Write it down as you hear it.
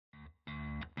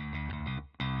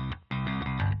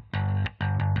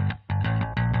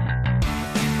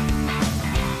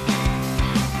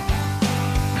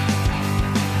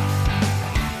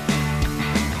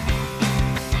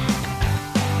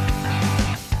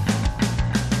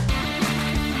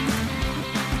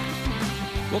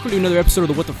Welcome to another episode of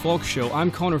the What the Falk Show. I'm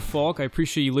Connor Falk. I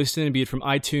appreciate you listening, be it from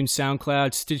iTunes,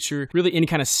 SoundCloud, Stitcher, really any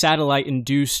kind of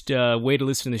satellite-induced way to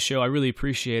listen to the show. I really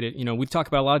appreciate it. You know, we talk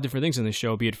about a lot of different things in the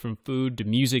show, be it from food to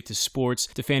music to sports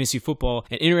to fantasy football.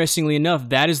 And interestingly enough,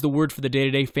 that is the word for the day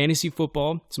today, fantasy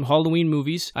football, some Halloween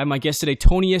movies. I have my guest today,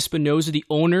 Tony Espinoza, the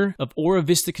owner of Aura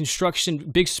Vista Construction,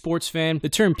 big sports fan. The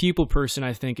term people person,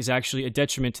 I think, is actually a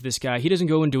detriment to this guy. He doesn't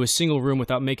go into a single room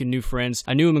without making new friends.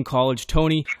 I knew him in college.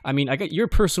 Tony, you're a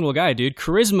personal guy, dude.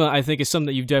 Charisma, I think, is something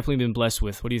that you've definitely been blessed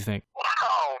with. What do you think?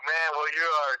 Oh, man. Well, you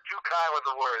are too kind with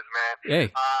the words, man. Hey.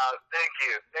 Thank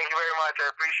you. Thank you very much.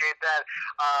 I appreciate that.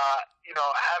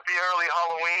 Happy early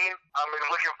Halloween. I'm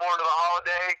looking forward to the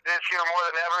holiday this year more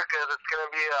than ever because it's going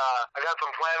to be, I got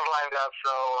some plans lined up,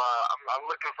 so I'm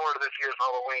looking forward to this year's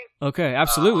Halloween. Okay,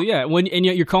 absolutely, yeah.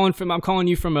 I'm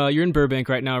calling you from, you're in Burbank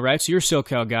right now, right? So you're a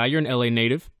SoCal guy. You're an LA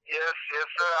native. Yes,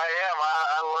 sir, I am.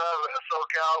 I love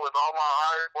SoCal with all my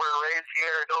heart. Born and raised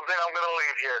here. Don't think I'm going to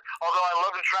leave here. Although I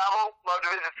love to travel, love to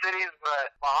visit cities,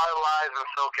 but my heart lies in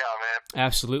SoCal, man.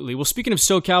 Absolutely. Well, speaking of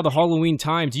SoCal, the Halloween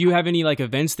time, do you have any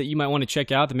events that you might want to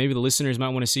check out that maybe the listeners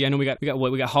might want to see? I know we got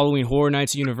Halloween Horror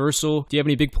Nights at Universal. Do you have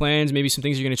any big plans? Maybe some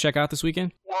things you're going to check out this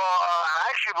weekend? Well,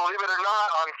 actually, believe it or not,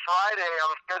 on Friday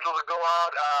I'm scheduled to go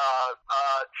out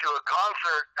to a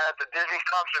concert at the Disney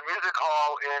Concert Music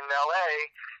Hall in LA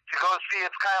to go see.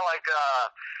 It's kind of like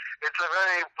it's a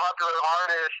very popular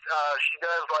artist. She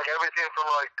does everything from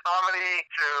comedy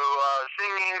to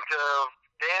singing to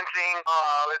dancing.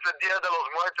 It's a Dia de los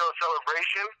Muertos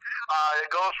celebration. It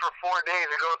goes for 4 days.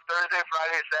 It goes Thursday,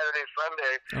 Friday, Saturday,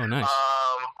 Sunday. Oh, nice.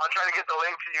 I'll try to get the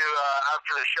link to you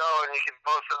after the show, and you can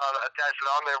post it attach it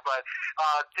on there. But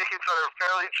tickets are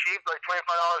fairly cheap, like $25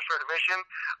 for admission.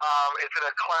 It's in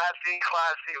a classy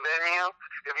venue.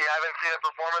 If you haven't seen a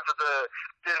performance at the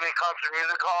Disney Concert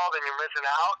Music Hall, then you're missing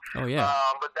out. Oh, yeah.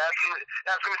 But that's gonna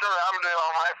be something I'm doing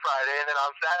on my Friday, and then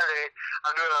on Saturday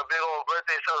I'm doing a big old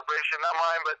birthday celebration. Not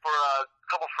mine, but for a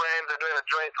couple friends. They're doing a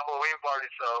joint Halloween party,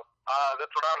 so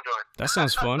that's what I'm doing. That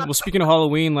sounds fun. Well, speaking of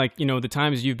Halloween, the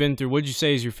times you've been through, what did you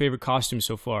say is your favorite costume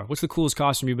so far? What's the coolest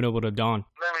costume you've been able to don?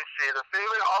 Let me see. The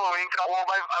favorite Halloween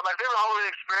my favorite Halloween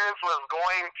experience was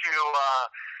going to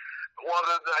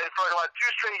for about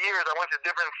 2 straight years, I went to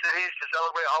different cities to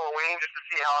celebrate Halloween just to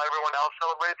see how everyone else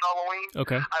celebrates Halloween.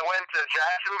 Okay. I went to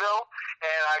Jacksonville,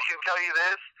 and I can tell you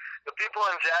this, the people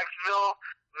in Jacksonville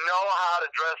know how to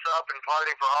dress up and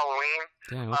party for Halloween.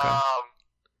 Yeah, okay.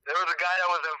 There was a guy that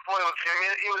was in full, there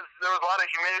was a lot of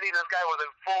humidity. This guy was in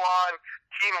full-on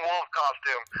Teen Wolf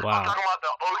costume. Wow. I'm talking about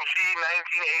the OG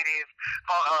 1980s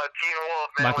Teen Wolf,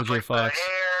 man. Michael J. Fox. The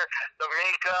hair, the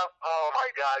makeup. Oh, my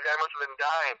God. The guy must have been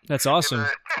dying. That's awesome.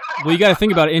 Well, you got to think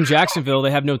about it. In Jacksonville,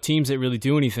 they have no teams that really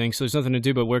do anything, so there's nothing to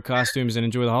do but wear costumes and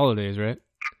enjoy the holidays, right?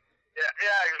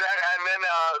 Yeah, exactly. And then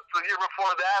the year before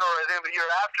that, or I think the year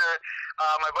after,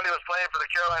 my buddy was playing for the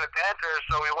Carolina Panthers,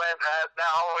 so we went that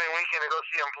Halloween weekend to go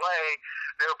see him play.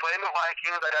 They were playing the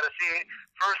Vikings. I got to see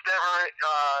first ever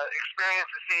experience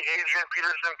to see Adrian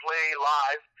Peterson play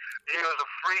live. He was a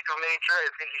freak of nature. I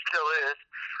think he still is.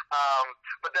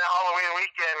 But that Halloween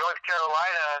weekend, North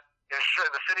Carolina, in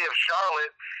the city of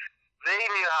Charlotte, they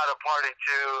knew how to party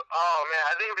too. Oh man,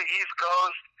 I think the East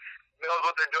Coast knows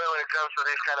what they're doing when it comes to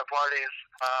these kind of parties.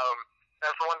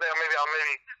 That's the one thing I'm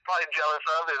probably jealous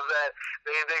of is that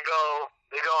they go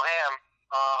ham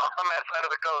on that side of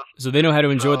the coast. So they know how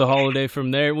to enjoy the holiday from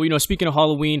there. Well, speaking of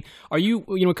Halloween, are you,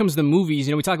 when it comes to the movies,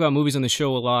 we talk about movies on the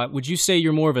show a lot. Would you say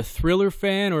you're more of a thriller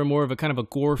fan or more of a kind of a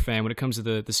gore fan when it comes to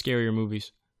the scarier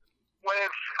movies? When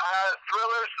it's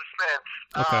thriller, suspense.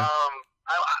 Okay.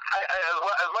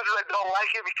 As much as I don't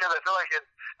like it because I feel like it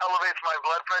elevates my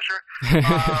blood pressure,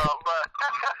 but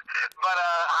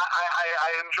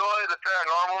I enjoy the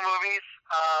paranormal movies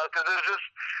because there's just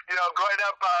growing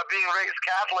up being raised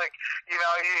Catholic,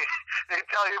 they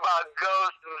tell you about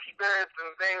ghosts and spirits and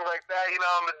things like that,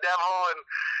 and the devil, and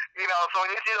so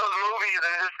when you see those movies,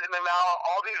 and then now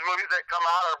all these movies that come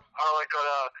out are like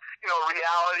a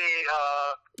reality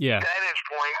vantage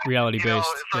point, reality based.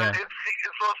 So it's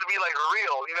supposed to be like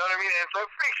real, you know what I mean? And so it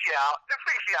freaks you out.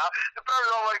 The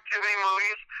paranormal activity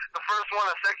movies, the first one,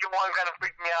 the second one kind of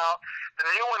freaked me out. The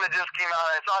new one that just came out,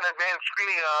 I saw an advanced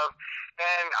screening of,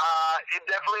 and it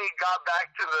definitely got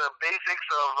back to the basics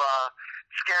of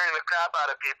scaring the crap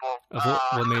out of people.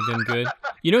 What made them good?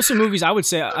 Some movies I would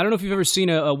say, I don't know if you've ever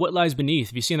seen a What Lies Beneath.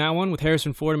 Have you seen that one with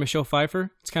Harrison Ford and Michelle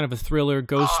Pfeiffer? It's kind of a thriller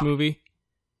ghost movie.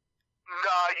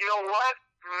 You know what?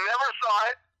 Never saw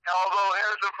it. Although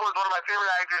Harrison Ford is one of my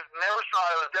favorite actors, never saw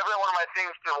it. It was definitely one of my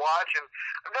things to watch, and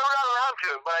I've never gotten around to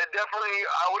it. But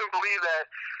I wouldn't believe that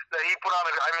he put on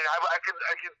I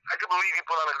could believe he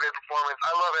put on a great performance.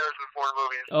 I love Harrison Ford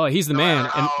movies. Oh, he's the man.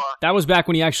 And that was back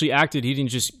when he actually acted.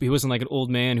 He wasn't like an old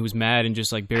man who was mad and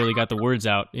just like barely got the words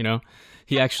out, you know?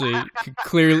 He actually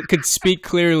could speak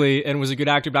clearly and was a good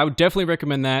actor. But I would definitely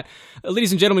recommend that.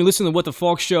 Ladies and gentlemen, listen to What the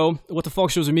Falk Show. What the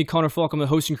Falk Show is with me, Connor Falk. I'm the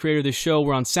host and creator of this show.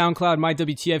 We're on SoundCloud, My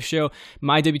WTF Show,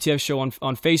 My WTF Show on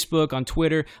Facebook, on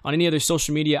Twitter, on any other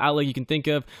social media outlet you can think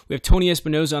of. We have Tony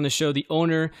Espinoza on the show, the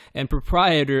owner and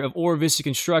proprietor of Ora Vista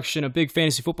Construction, a big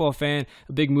fantasy football fan,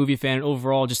 a big movie fan, and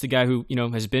overall just a guy who, you know,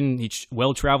 has been a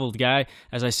well-traveled guy.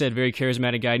 As I said, very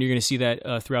charismatic guy, and you're going to see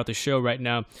that throughout the show right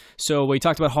now. So we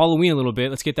talked about Halloween a little bit.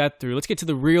 Let's get that through. Let's get to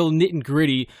the real nit and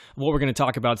gritty of what we're going to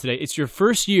talk about today. It's your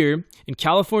first year in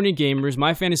California Gamers,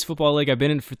 my fantasy football league. I've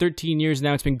been in it for 13 years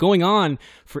now. It's been going on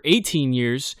for 18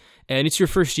 years, and it's your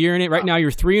first year in it. Right now, you're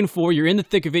 3-4. You're in the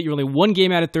thick of it. You're only one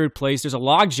game out of third place. There's a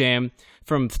logjam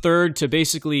from third to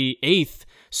basically eighth,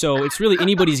 so it's really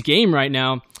anybody's game right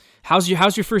now. How's your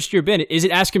first year been? Is it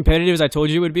as competitive as I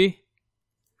told you it would be?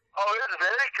 Oh, it's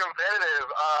very competitive.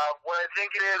 What I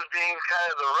think it is being kind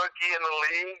of the rookie in the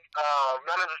league,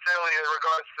 not necessarily in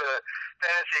regards to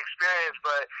fantasy experience,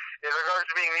 but in regards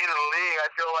to being new to the league, I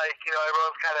feel like, you know,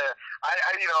 everyone's kind of,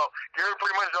 you're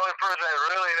pretty much the only person I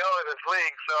really know in this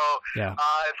league. So yeah.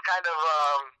 It's kind of,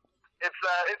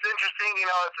 it's interesting, you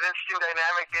know, it's an interesting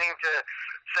dynamic getting to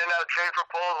send out trade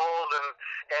proposals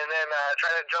and then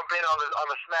try to jump in on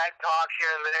the smack talk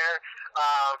here and there.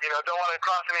 Don't want to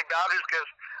cross any boundaries because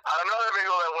I don't know that maybe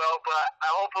that will, but I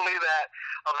hopefully that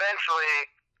eventually,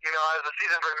 you know, as the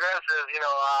season progresses, you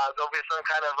know, there'll be some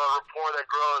kind of a rapport that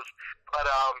grows. But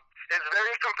it's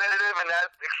very competitive, and that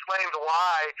explains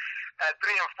why at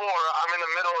 3-4 I'm in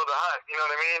the middle of the hunt. You know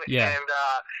what I mean? Yeah. And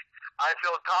I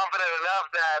feel confident enough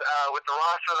that with the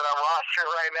roster that I'm rostering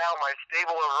right now, my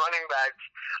stable of running backs,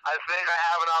 I think I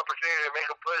have an opportunity to make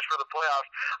a push for the playoffs.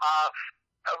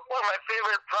 One of my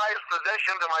favorite prized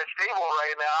possessions in my stable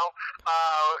right now,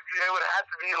 it would have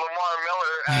to be Lamar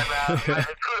Miller, and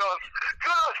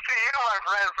kudos to you, my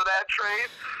friend, for that trade.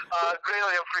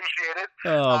 Greatly appreciate it.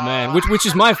 Oh man, which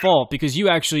is my fault because you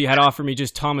actually had offered me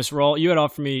just Thomas Rawls. You had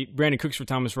offered me Brandon Cooks for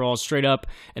Thomas Rawls straight up,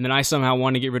 and then I somehow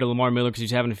wanted to get rid of Lamar Miller because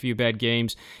he's having a few bad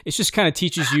games. It just kind of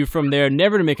teaches you from there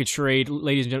never to make a trade,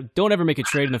 ladies and gentlemen. Don't ever make a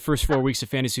trade in the first 4 weeks of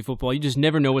fantasy football. You just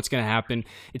never know what's going to happen.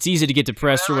 It's easy to get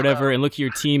depressed or whatever and look at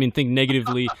your team and think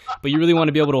negatively, but you really want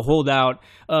to be able to hold out.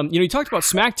 You talked about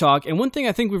Smack Talk, and one thing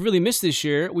I think we've really missed this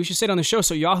year, we should say it on the show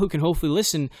so Yahoo can hopefully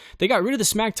listen, they got rid of the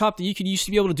Smack Talk that you used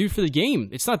to be able to do for the game.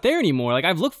 It's not there anymore. Like,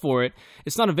 I've looked for it.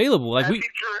 It's not available. Like, that feature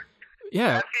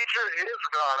is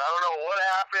gone. I don't know what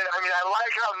happened. I mean, I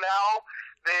like how now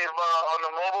they've, on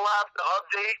the mobile app, the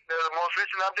most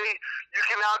recent update, you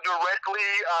can now directly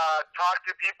talk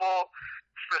to people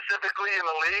specifically in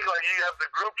the league. Like, you have the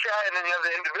group chat and then you have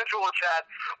the individual chat,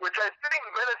 which I think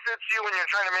benefits you when you're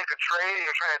trying to make a trade,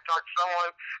 you're trying to talk to someone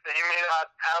that you may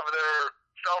not have their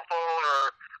cell phone or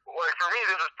like, for me,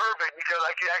 this is perfect because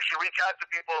I can actually reach out to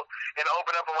people and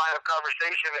open up a line of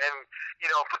conversation and, you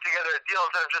know, put together a deal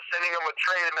instead of just sending them a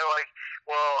trade and they're like,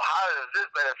 well, how does this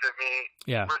benefit me?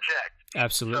 Yeah. Reject.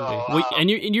 Absolutely. And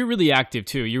you're really active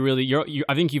too.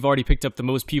 I think you've already picked up the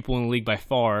most people in the league by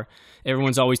far.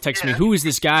 Everyone's always texting me, who is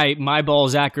this guy, my ball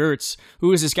Zach Ertz?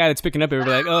 Who is this guy that's picking up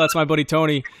everybody? Like, oh, that's my buddy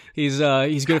Tony. He's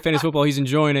good at fantasy football. He's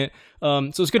enjoying it.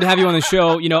 So it's good to have you on the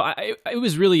show. You know, it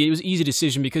was an easy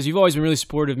decision because you've always been really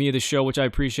supportive of me of the show, which I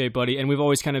appreciate, buddy. And we've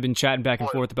always kind of been chatting back and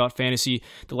forth about fantasy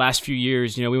the last few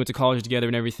years. You know, we went to college together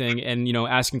and everything, and, you know,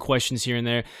 asking questions here and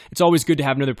there. It's always good to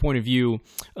have another point of view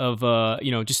of,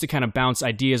 just to kind of bounce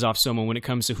ideas off someone when it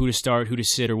comes to who to start, who to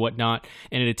sit, or whatnot.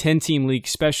 And in a 10-team league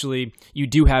especially, you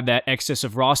do have that excess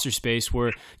of roster space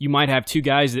where you might have two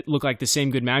guys that look like the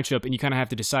same good matchup, and you kind of have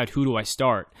to decide who do I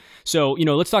start. So, you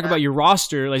know, let's talk about your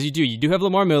roster as you do. You do have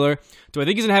Lamar Miller. Do I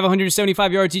think he's going to have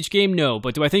 175 yards each game? No.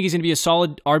 But do I think he's going to be a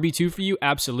solid RB2 for you?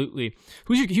 Absolutely.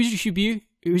 Who's your QB?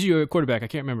 Who's your quarterback? I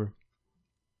can't remember.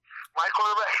 My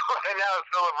quarterback right now is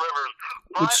Phillip Rivers.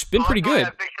 Which has been pretty good.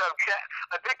 I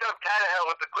picked up Tannehill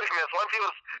with the quickness. Once he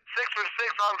was 6 for 6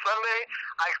 on Sunday,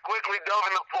 I quickly dove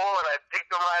in the pool and I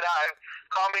picked him right out.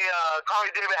 Call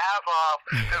me David Hasselhoff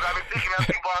because I've been picking up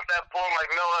people off that pool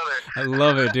like no other. I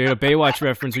love it, dude. A Baywatch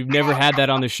reference. We've never had that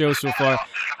on the show so far.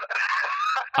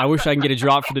 I wish I can get a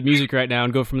drop for the music right now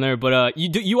and go from there. But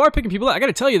you are picking people up. I got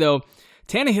to tell you though,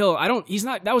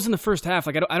 Tannehill, that was in the first half.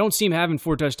 Like, I don't see him having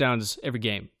 4 touchdowns every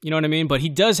game. You know what I mean? But he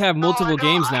does have multiple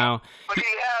games now. But he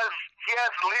has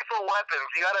lethal weapons.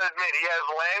 You got to admit, he has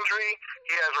Landry,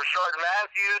 he has Rashard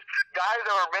Matthews, guys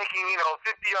that were making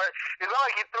 50-yard. It's not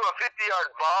like he threw a 50-yard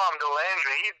bomb to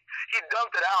Landry. He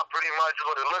dumped it out pretty much is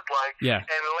what it looked like. Yeah.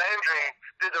 And Landry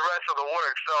did the rest of the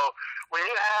work. So when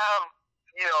you have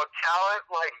talent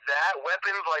like that,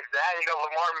 weapons like that, you got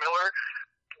Lamar Miller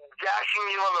gashing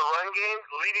you on the run game,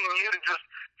 leading you to just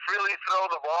freely throw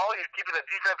the ball. He's keeping the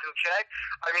defense in check.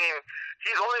 I mean,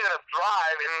 he's only going to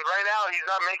thrive, and right now he's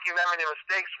not making that many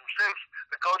mistakes since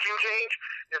the coaching change.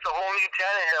 It's a whole new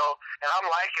Tannehill, and I'm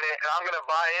liking it, and I'm going to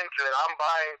buy into it. I'm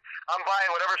buying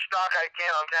whatever stock I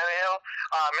can on Tannehill.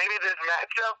 Maybe this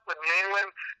matchup with New England,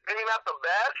 maybe not the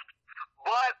best,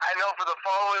 but I know for the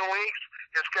following weeks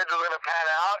his schedule's going to pan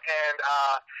out, and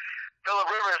Phillip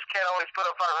Rivers can't always put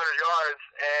up 500 yards,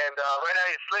 and right now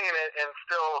he's slinging it, and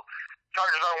still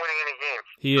Chargers aren't winning any games.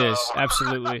 He is,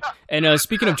 absolutely. And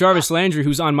speaking of Jarvis Landry,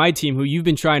 who's on my team, who you've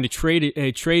been trying to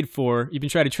trade for, you've been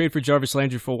trying to trade for Jarvis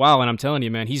Landry for a while, and I'm telling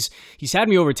you, man, he's had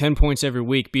me over 10 points every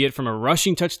week, be it from a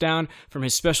rushing touchdown, from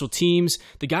his special teams.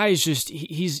 The guy is just,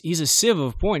 he's a sieve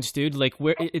of points, dude. Like,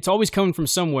 it's always coming from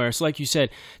somewhere. So like you said,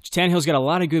 Tannehill's got a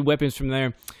lot of good weapons from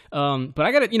there. But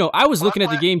I gotta, I was looking at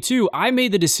the game too. I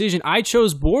made the decision. I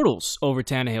chose Bortles over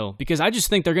Tannehill because I just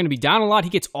think they're going to be down a lot. He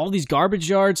gets all these garbage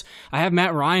yards. I have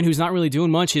Matt Ryan, who's not really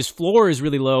doing much. His floor is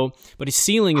really low, but his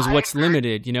ceiling is what's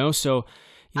limited, So,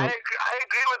 I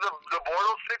agree with the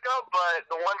Bortles pickup, but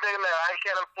the one thing that I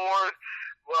can't afford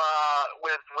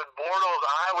with Bortles,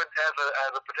 I would,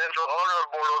 as a potential owner of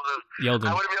Bortles, is Yeldon.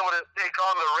 I wouldn't be able to take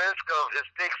on the risk of his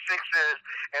pick sixes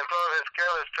and some of his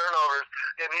careless turnovers.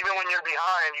 And even when you're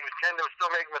behind, you tend to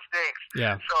still make mistakes.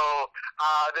 Yeah. So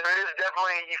there is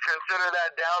definitely, you consider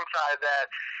that downside that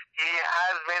he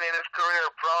has been in his career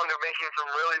prone to making some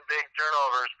really big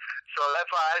turnovers. So that's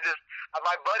why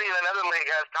my buddy in another league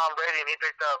has Tom Brady, and he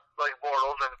picked up like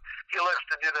Bortles, and he looks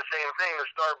to do the same thing, to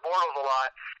start Bortles a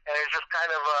lot. And it's just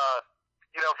kind of,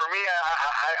 for me,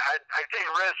 I take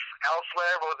risks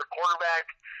elsewhere, but with the quarterback,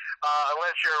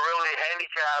 unless you're really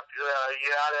handicapped, you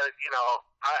gotta,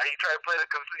 you try to play the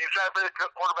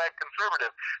quarterback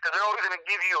conservative, because they're always going to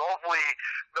give you hopefully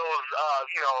those,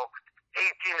 18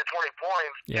 to 20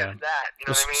 points. Yeah. That,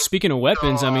 what I mean? Speaking of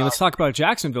weapons, let's talk about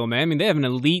Jacksonville, man. They have an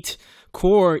elite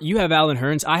core. You have Allen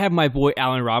Hurns. I have my boy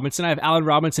Allen Robinson. I have Allen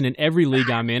Robinson in every league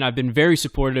I'm in. I've been very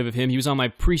supportive of him. He was on my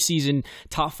preseason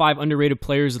top 5 underrated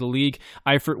players of the league.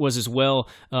 Eifert was as well.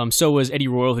 So was Eddie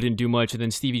Royal, who didn't do much, and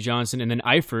then Stevie Johnson, and then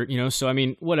Eifert. So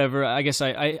whatever. I guess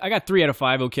I got 3 out of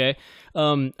 5. Okay.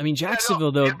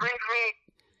 Jacksonville though. It brings me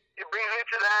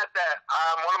to that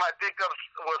one of my pickups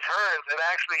was Hurns, and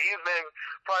actually he's been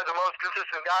probably the most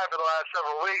consistent guy for the last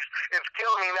several weeks. It's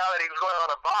killing me now that he's going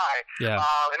on a bye. Yeah.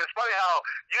 And it's funny how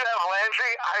you have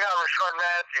Landry, I got Rashard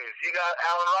Matthews. You got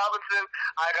Allen Robinson,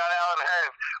 I got Allen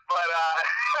Hurns. But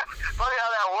funny how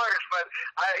that works. But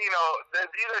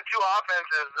these are two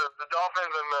offenses, the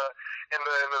Dolphins and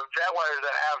the Jaguars,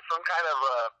 that have some kind of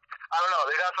I don't know,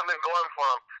 they got something going for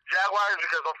them. Jaguars,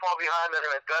 because they'll fall behind, they're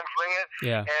going to gunsling it.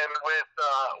 Yeah. And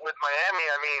with Miami,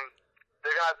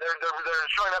 they're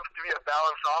showing up to be a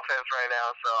balanced offense right now,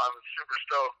 so I'm super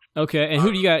stoked. Okay, and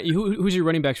who do you got? Who's your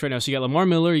running backs right now? So you got Lamar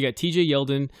Miller, you got T.J.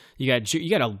 Yeldon, you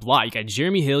got a lot. You got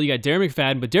Jeremy Hill, you got Darren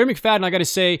McFadden. But Darren McFadden, I got to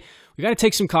say, we got to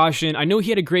take some caution. I know he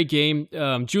had a great game.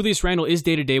 Julius Randle is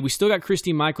day-to-day. We still got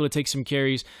Christine Michael to take some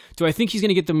carries. Do I think he's going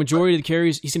to get the majority of the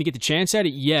carries? He's going to get the chance at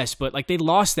it? Yes, but they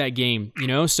lost that game,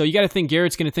 So you got to think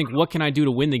Garrett's going to think, what can I do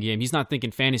to win the game? He's not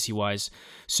thinking fantasy-wise.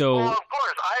 So, well, of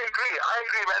course, I agree.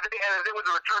 And I think with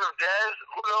the return of Dez,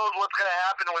 who knows what's going to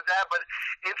happen with that? But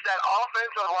it's that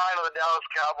offensive line of the Dallas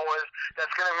Cowboys that's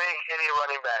going to make any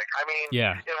running back.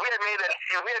 yeah. If we had made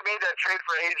that trade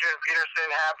for Adrian Peterson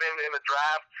happen in the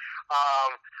draft,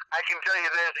 I can tell you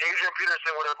this: Adrian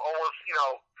Peterson would have almost,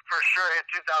 for sure hit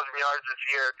 2,000 yards this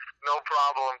year, no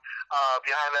problem,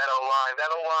 behind that O-line.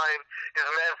 That O-line is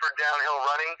meant for downhill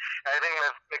running, and I think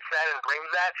McFadden brings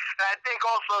that. And I think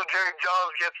also Jerry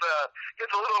Jones gets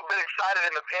a little bit excited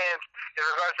in the pants in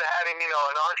regards to having,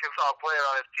 an Arkansas player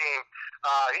on his team.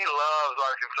 He loves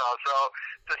Arkansas, so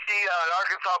to see an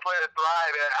Arkansas player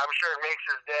thrive, I'm sure it makes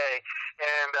his day.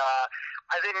 And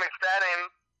I think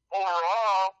McFadden,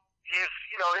 overall, he's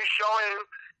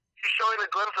showing a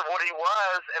glimpse of what he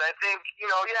was, and I think,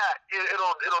 it'll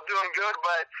do him good,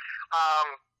 but,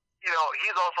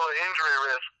 he's also an injury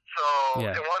risk. So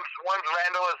Yeah. and once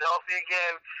Randall is healthy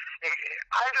again,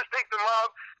 I just picked him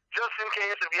up just in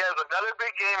case if he has another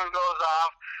big game and goes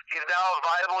off, he's now a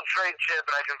viable trade chip,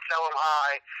 and I can sell him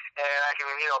high, and I can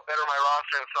better my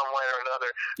roster in some way or another.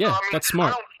 Yeah, so, I mean, that's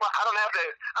smart. I don't have to.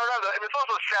 And it's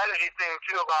also a strategy thing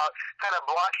too about kind of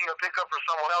blocking a pickup for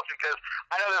someone else, because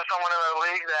I know there's someone in our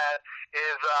league that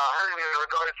is hurting in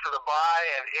regards to the bye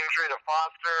and injury to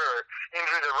Foster or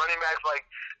injury to running backs. Like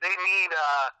they need.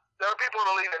 There are people in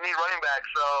the league that need running backs,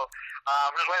 so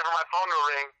I'm just waiting for my phone to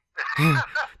ring.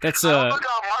 That's I also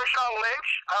got Marshawn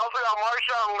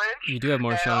Lynch. You do have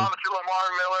Marshawn. And obviously Lamar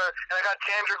Miller, and I got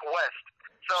Chandrick West.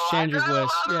 So Chandrick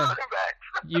West, yeah.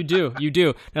 You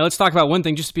do. Now let's talk about one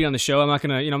thing, just to be on the show. I'm not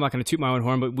gonna toot my own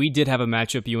horn, but we did have a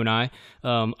matchup, you and I.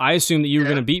 I assumed that you were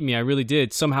gonna beat me. I really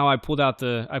did. Somehow I pulled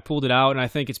it out, and I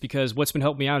think it's because what's been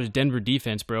helping me out is Denver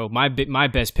defense, bro. My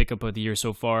best pickup of the year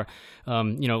so far.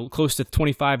 Close to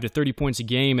 25 to 30 points a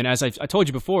game, and as I told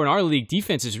you before, in our league,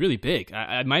 defense is really big.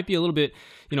 I might be a little bit,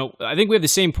 I think we have the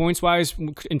same points wise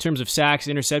in terms of sacks,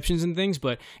 interceptions, and things,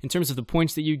 but in terms of the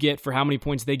points that you get for how many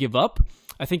points they give up,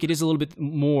 I think it is a little bit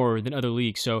more than other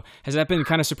leagues. So has that been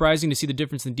kind of surprising to see the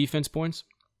difference in defense points?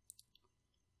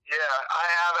 Yeah, I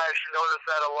have actually noticed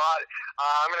that a lot.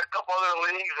 I'm in a couple other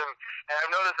leagues, and I've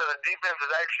noticed that the defense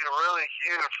is actually really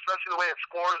huge, especially the way it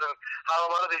scores and how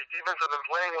a lot of these defenses have been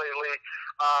playing lately.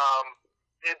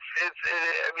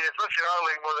 Especially in our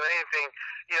league more than anything,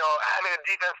 having a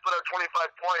defense put up 25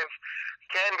 points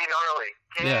can be gnarly,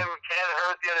 can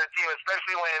hurt the other team,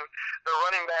 especially when the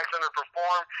running backs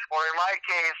underperform. Or in my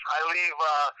case, I leave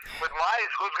with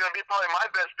who's going to be probably my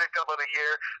best pickup of the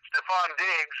year, Stephon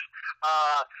Diggs,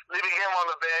 leaving him on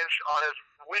the bench on his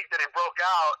week that he broke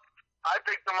out. I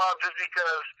picked him up just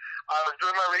because I was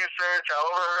doing my research. I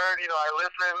overheard, I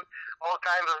listened, all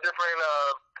kinds of different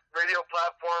radio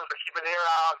platforms to keep an ear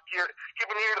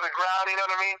to the ground, you know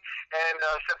what I mean? And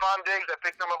Stephon Diggs, I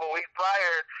picked him up a week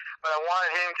prior, but I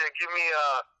wanted him to give me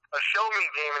a show me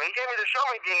game, and he gave me the show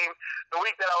me game the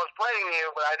week that I was playing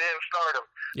you, but I didn't start him.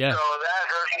 Yeah. So that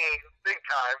hurt me big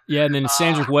time. Yeah, and then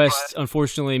Chandrick West,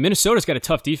 unfortunately, Minnesota's got a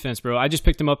tough defense, bro. I just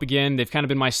picked him up again. They've kind of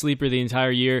been my sleeper the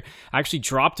entire year. I actually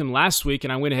dropped him last week,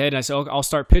 and I went ahead and I said, I'll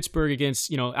start Pittsburgh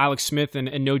against, Alex Smith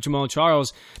and no Jamal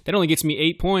Charles. That only gets me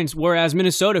 8 points, whereas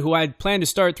Minnesota, who I had planned to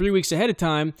start 3 weeks ahead of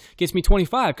time, gets me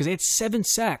 25 because they had 7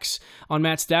 sacks on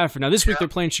Matt Stafford. Now, this week they're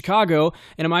playing Chicago,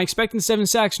 and am I expecting 7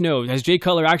 sacks? No. Has Jay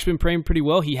Cutler actually been playing pretty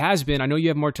well? He has been. I know you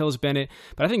have Martellus Bennett,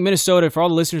 but I think Minnesota, for all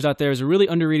the listeners out there, is a really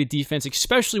underrated defense,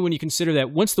 especially when you consider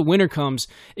that once the winter comes,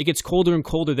 it gets colder and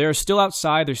colder. They're still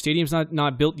outside. Their stadium's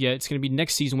not built yet. It's going to be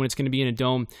next season when it's going to be in a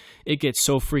dome. It gets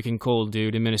so freaking cold,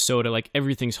 dude, in Minnesota. Like,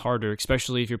 everything's harder,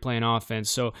 especially if you're playing offense.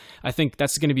 So I think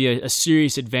that's going to be a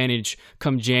serious advantage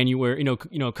come January,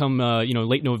 come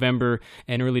late November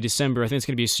and early December. I think it's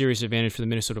going to be a serious advantage for the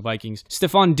Minnesota Vikings.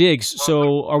 Stephon Diggs.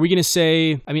 So are we going to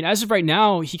say, as of right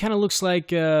now, he kind of looks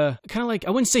like, I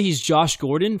wouldn't say he's Josh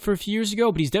Gordon for a few years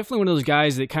ago, but he's definitely one of those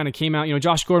guys that kind of came out.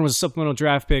 Josh Gordon was a supplemental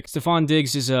draft pick. Stephon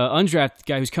Diggs is an undrafted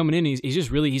guy who's coming in. He's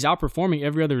outperforming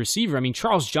every other receiver.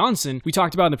 Charles Johnson, we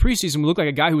talked about in the preseason, would look like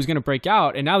a guy who was going to break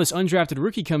out, and now this undrafted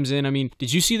rookie comes in.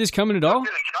 Did you see this coming at all? I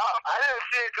didn't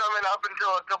see it coming up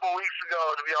until a couple weeks ago,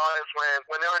 to be honest, when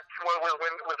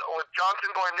with Johnson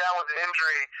going down with an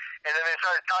injury, and then they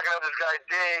started talking about this guy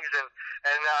Diggs, and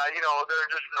they're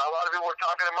just, a lot of people were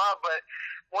talking him up, but,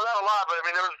 well, not a lot, but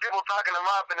there was people talking him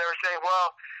up, and they were saying,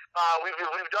 well,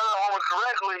 we've done our homework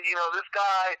correctly, this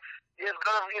guy is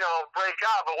going to, break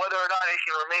out, but whether or not he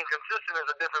can remain consistent is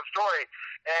a different story.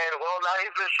 And, well, now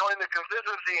he's been showing the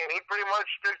consistency, and he pretty much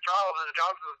took Charles as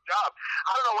Johnson's job. I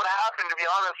don't know what happened, to be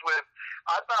honest with.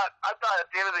 I thought at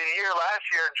the end of the year last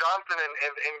year, Johnson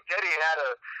and Teddy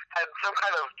had some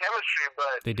kind of chemistry,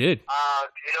 but they did.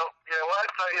 You know what?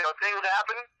 So, things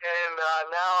happen, and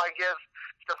now I guess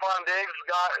Stephon Diggs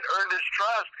earned his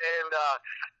trust, and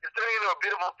it's turning into a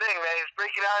beautiful thing, man. He's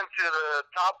breaking out into the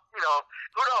top. Who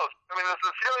knows?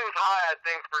 The ceiling's high, I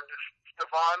think, for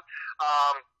Stephon.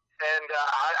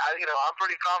 I'm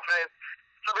pretty confident.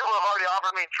 Some people have already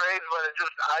offered me trades, but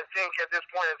I think at this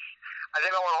point, I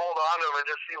think I want to hold on to him and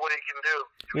just see what he can do.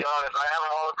 To be honest, I have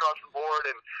him all across the board,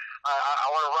 and I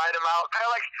want to ride him out. Kind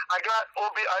of like I got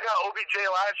OBJ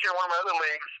last year in one of my other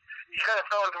leagues. He kind of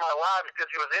fell into my lap because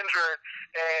he was injured,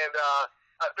 and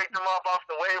I picked him up off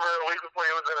the waiver a week before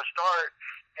he was going to start,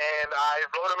 and I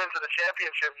rode him into the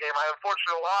championship game. I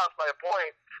unfortunately lost by a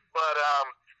point, but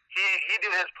he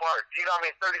did his part. He got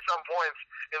me 30-some points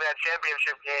in that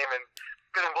championship game, and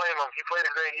couldn't blame him. He played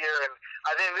a great year, and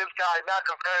I think this guy, not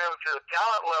comparing him to the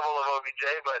talent level of OBJ,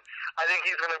 but I think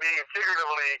he's going to be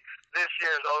figuratively this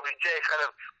year's OBJ, kind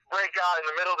of break out in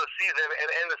the middle of the season and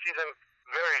end the season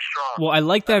very strong. Well, I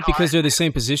like that because they're the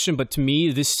same position, but to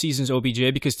me, this season's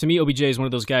OBJ, because to me, OBJ is one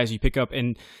of those guys you pick up,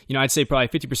 and I'd say probably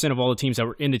 50% of all the teams that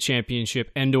were in the championship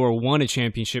and/or won a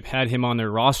championship had him on their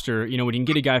roster. When you can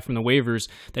get a guy from the waivers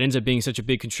that ends up being such a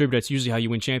big contributor, that's usually how you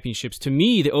win championships. To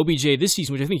me, the OBJ this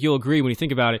season, which I think you'll agree when you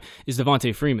think about it, is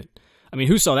Devontae Freeman. I mean,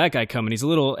 who saw that guy coming? He's a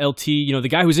little LT. The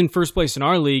guy who's in first place in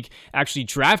our league actually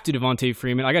drafted Devontae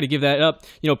Freeman. I got to give that up.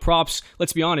 Props.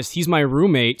 Let's be honest. He's my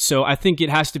roommate, so I think it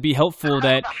has to be helpful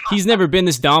that he's never been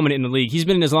this dominant in the league. He's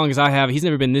been in as long as I have. He's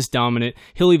never been this dominant.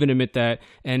 He'll even admit that.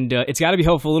 And it's got to be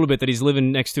helpful a little bit that he's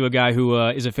living next to a guy who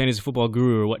is a fantasy football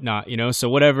guru or whatnot, So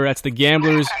whatever. That's the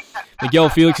Gamblers. Miguel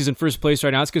Felix is in first place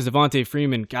right now. It's because Devontae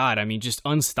Freeman, God, I mean, just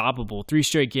unstoppable. 3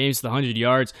 straight games to the 100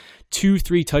 yards, 2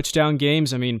 3-touchdown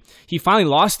games. I mean, he finally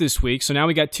lost this week, so now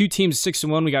we got 2 teams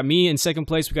 6-1. We got me in second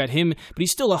place. We got him, but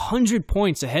he's still 100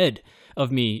 points ahead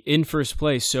of me in first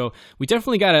place. So we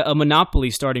definitely got a monopoly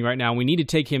starting right now. We need to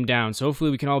take him down. So hopefully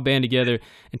we can all band together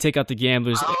and take out the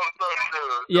Gamblers. I hope so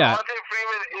too. Yeah. Devontae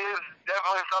Freeman is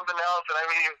definitely something else, and I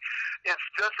mean, it's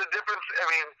just a difference. I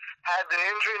mean, had the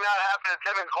injury not happened to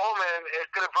Tevin Coleman, it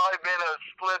could have probably been a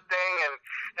split thing,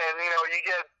 and you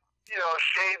get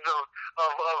shades of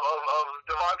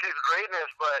Devontae's greatness,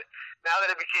 but now that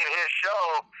it became his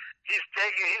show, he's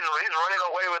running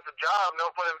away with the job, no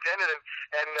pun intended,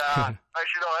 and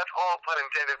actually no, that's all pun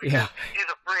intended, because he's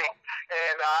a freak,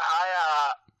 and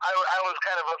I was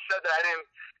kind of upset that I didn't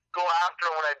go after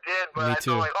him when I did, but I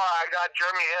thought I got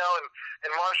Jeremy Hill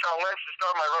and Marshawn Lynch to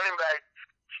start my running back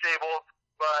stable,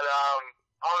 but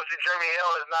obviously Jeremy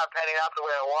Hill is not panning out the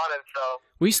way I wanted, so.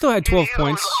 We still had 12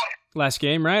 points last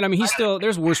game, right? I mean,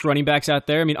 there's worse running backs out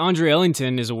there. I mean, Andre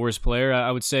Ellington is a worse player.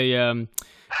 I would say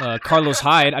Carlos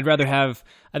Hyde. I'd rather have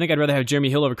Jeremy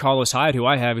Hill over Carlos Hyde, who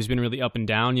I have, who's been really up and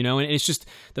down, and it's just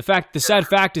the sad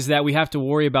fact is that we have to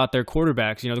worry about their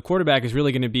quarterbacks. The quarterback is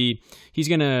really going to he's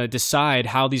going to decide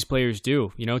how these players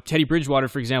do. Teddy Bridgewater,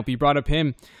 for example, you brought up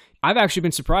him. I've actually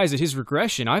been surprised at his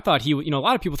regression. I thought a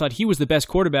lot of people thought he was the best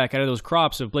quarterback out of those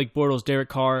crops of Blake Bortles, Derek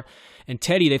Carr, and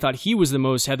Teddy. They thought he was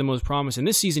had the most promise. And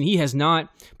this season, he has not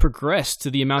progressed to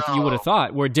the amount that you would have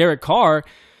thought. Where Derek Carr,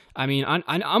 I mean,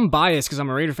 I'm biased because I'm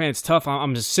a Raider fan. It's tough.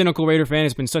 I'm a cynical Raider fan.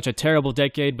 It's been such a terrible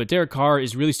decade. But Derek Carr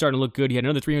is really starting to look good. He had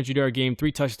another 300-yard game,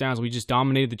 3 touchdowns. We just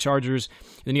dominated the Chargers.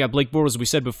 And then you got Blake Bortles, as we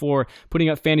said before, putting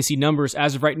up fantasy numbers.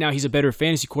 As of right now, he's a better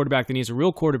fantasy quarterback than he is a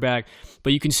real quarterback.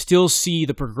 But you can still see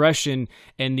the progression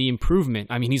and the improvement.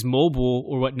 I mean, he's mobile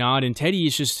or whatnot. And Teddy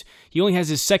is he only has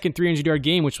his second 300-yard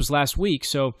game, which was last week.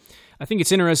 So I think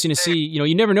it's interesting to see.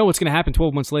 You never know what's going to happen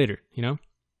 12 months later, Hey,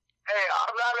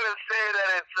 I'm not going to say that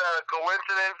it's a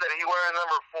coincidence that he wears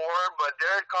number 4, but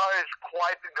Derek Carr is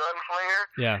quite the gunslinger.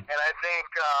 Yeah. And I think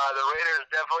the Raiders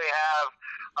definitely have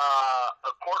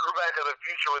a quarterback of the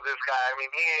future with this guy. I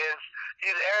mean,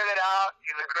 he's airing it out.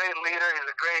 He's a great leader. He's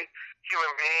a great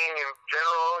human being in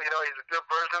general. He's a good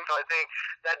person, so I think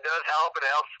that does help. It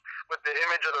helps with the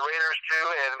image of the Raiders too.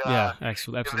 And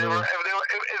absolutely. If they were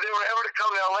ever to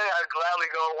come to LA, I'd gladly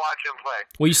go and watch him play.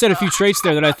 Well, you said a few traits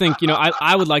there that I think,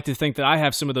 I would like to think that I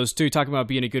have some of those too. Talking about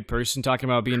being a good person, talking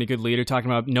about being a good leader, talking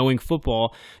about knowing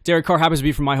football. Derek Carr happens to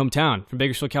be from my hometown, from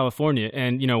Bakersfield, California,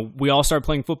 and we all start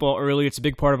playing football early. It's a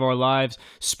big part of our lives.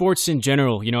 Sports in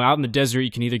general, out in the desert,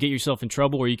 you can either get yourself in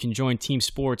trouble or you can join team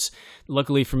sports.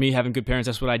 Luckily for me, having good parents,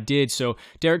 that's what I did. So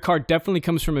Derek Carr definitely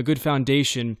comes from a good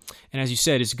foundation, and as you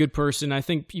said, is a good person. I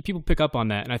think people pick up on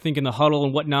that, and I think in the huddle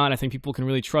and whatnot, I think people can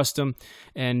really trust him.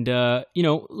 And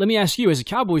let me ask you, as a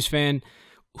Cowboys fan,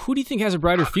 who do you think has a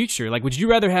brighter future? Like, who would you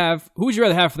rather have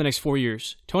for the next 4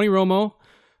 years? Tony Romo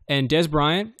and Dez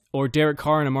Bryant, or Derek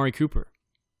Carr and Amari Cooper?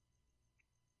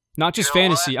 Not just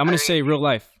fantasy. I'm going to say real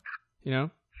life. In all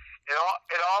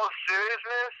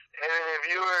seriousness, and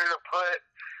if you were to put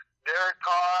Derek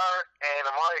Carr and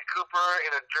Amari Cooper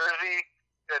in a jersey,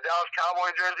 in a Dallas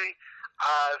Cowboy jersey,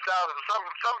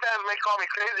 some fans may call me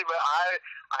crazy, but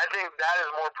I think that is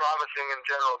more promising in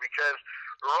general, because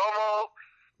Romo,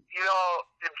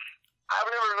 I've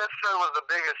never necessarily was the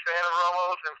biggest fan of Romo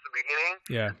since the beginning.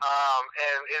 Yeah.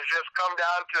 And it's just come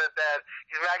down to it that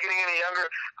he's not getting any younger.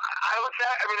 I would say,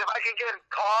 if I could get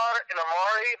Carr and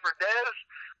Amari for Dez,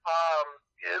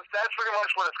 that's pretty much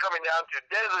what it's coming down to.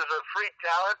 Dez is a freak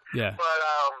talent. Yeah. But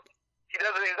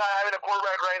he's not having a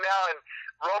quarterback right now, and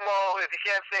Romo, if he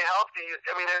can't stay healthy, it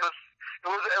seems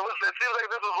like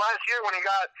this was last year when he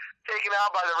got taken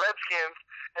out by the Redskins,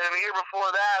 and then the year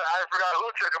before that, I forgot who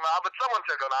took him out, but someone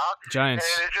took him out. Giants.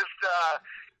 And it's just,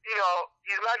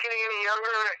 he's not getting any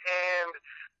younger, and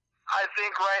I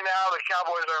think right now the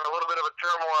Cowboys are in a little bit of a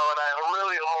turmoil, and I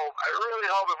really hope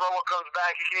if Romo comes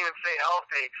back, he can even stay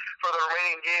healthy for the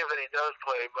remaining games that he does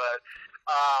play. But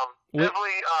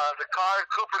definitely the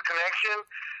Carr-Cooper connection,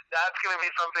 that's going to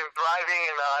be something thriving,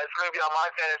 and it's going to be on my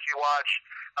fantasy watch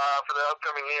for the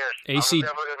upcoming years. I'm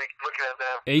definitely going to be looking at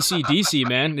them. AC/DC,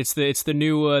 man. It's the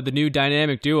new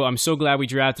dynamic duo. I'm so glad we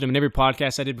drafted him. In every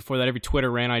podcast I did before that, every Twitter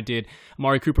rant I did,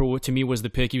 Amari Cooper to me was the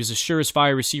pick. He was the surest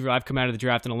fire receiver I've come out of the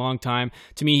draft in a long time.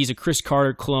 To me, he's a Chris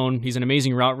Carter clone. He's an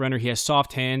amazing route runner. He has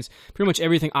soft hands. Pretty much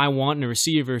everything I want in a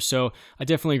receiver. So I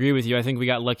definitely agree with you. I think we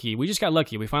got lucky. We just got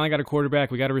lucky. We finally got a quarterback.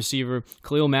 We got a receiver.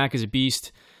 Khalil Mack is a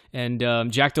beast. And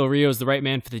Jack Del Rio is the right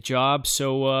man for the job.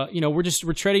 So,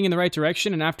 we're treading in the right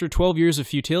direction. And after 12 years of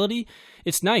futility,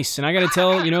 it's nice. And I got to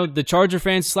tell, the Charger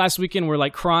fans this last weekend were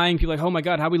like crying. People like, oh my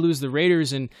God, how we lose the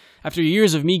Raiders. And after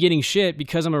years of me getting shit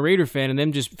because I'm a Raider fan and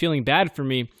them just feeling bad for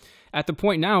me, at the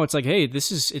point now, it's like, hey,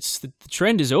 the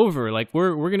trend is over. Like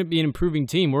we're going to be an improving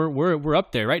team. We're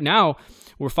up there right now.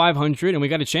 We're 500 and we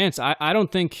got a chance.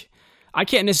 I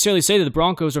can't necessarily say that the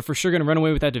Broncos are for sure going to run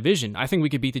away with that division. I think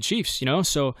we could beat the Chiefs,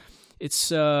 So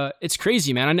it's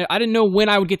crazy, man. I didn't know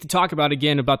when I would get to talk about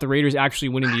the Raiders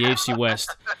actually winning the AFC West.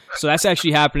 So that's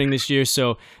actually happening this year.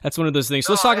 So that's one of those things.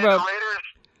 So let's talk about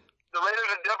the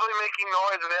Raiders are definitely making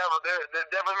noise, and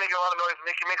they're definitely making a lot of noise.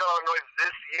 They can make a lot of noise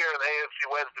this year in the AFC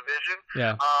West division.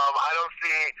 Yeah. I don't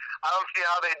see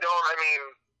how they don't.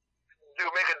 Do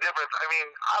make a difference. I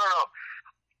don't know.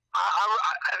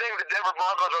 I think the Denver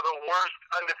Broncos are the worst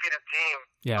undefeated team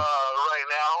right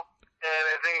now, and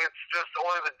I think it's just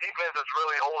only the defense that's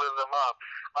really holding them up.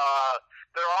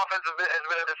 Their offense has been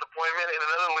a disappointment. In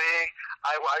another league,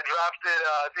 I drafted,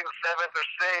 I think, 7th or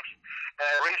 6th, and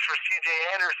I reached for C.J.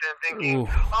 Anderson thinking,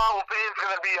 Payne's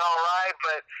going to be all right,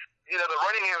 but, the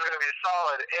running game is going to be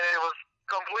solid, and it was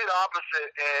complete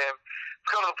opposite, and it's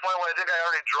come to the point where I think I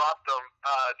already dropped them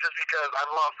just because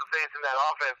I've lost the faith in that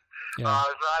offense. Yeah.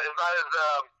 It's not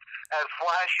as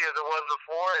flashy as it was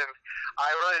before, and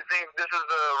I really think this is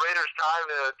the Raiders' time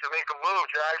to make a move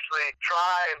to actually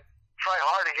try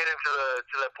hard to get into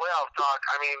the playoff talk.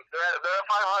 They're at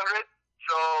 500,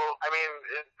 so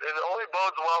it only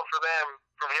bodes well for them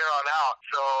from here on out.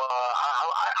 So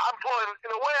I'm pulling, in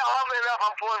a way, oddly enough,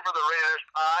 I'm pulling for the Raiders.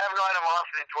 I have no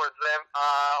animosity towards them,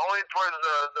 only towards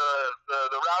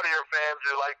the rowdier fans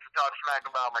who like to talk smack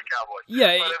about my Cowboys.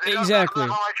 Yeah, but if they exactly.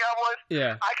 don't talk about my Cowboys,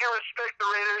 I can respect the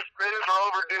Raiders. Raiders are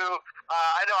overdue.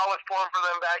 I know I was pulling for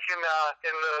them back in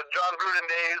the John Gruden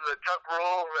days. The Tuck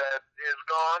rule that is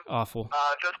gone. Awful.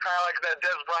 Just kind of like that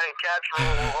Des Bryant catch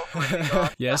rule will hopefully be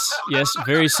gone. Yes,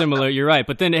 very similar. You're right.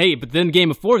 But then the game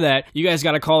before that, you guys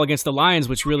got a call against the Lions,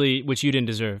 which you didn't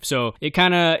deserve. So it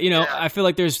kind of, I feel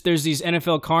like there's these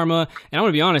NFL karma, and I'm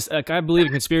gonna be honest. Like, I believe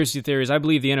in conspiracy theories. I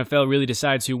believe the NFL really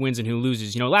decides who wins and who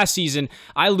loses. Last season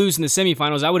I lose in the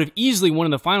semifinals. I would have easily won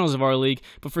in the finals of our league,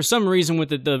 but for some reason with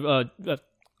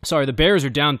the Bears are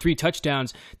down 3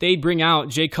 touchdowns. They bring out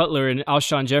Jay Cutler and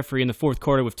Alshon Jeffrey in the fourth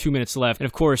quarter with 2 minutes left. And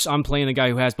of course, I'm playing the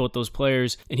guy who has both those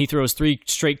players, and he throws three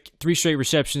straight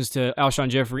receptions to Alshon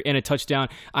Jeffrey and a touchdown.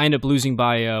 I end up losing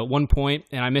by 1 point,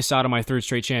 and I miss out on my 3rd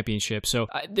straight championship. So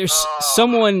there's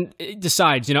someone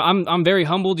decides. I'm very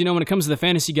humbled. When it comes to the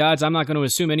fantasy gods, I'm not going to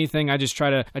assume anything. I just try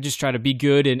to be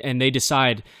good, and they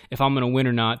decide if I'm going to win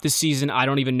or not. This season, I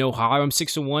don't even know how I'm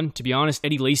 6-1. To be honest,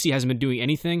 Eddie Lacy hasn't been doing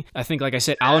anything. I think, like I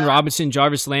said, Allen Robinson,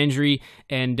 Jarvis Landry,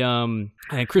 and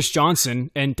Chris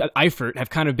Johnson and Eifert have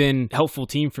kind of been a helpful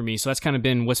team for me. So that's kind of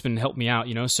been what's been helping me out,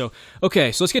 So,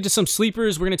 okay, so let's get to some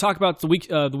sleepers. We're going to talk about the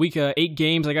week 8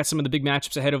 games. I got some of the big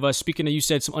matchups ahead of us. Speaking of, you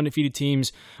said some undefeated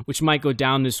teams, which might go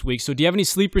down this week. So do you have any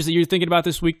sleepers that you're thinking about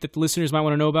this week that the listeners might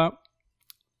want to know about?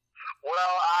 Well,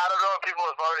 I don't know if people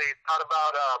have already thought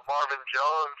about Marvin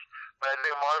Jones. But I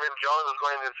think Marvin Jones is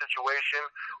going into a situation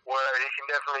where he can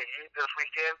definitely eat this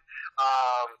weekend.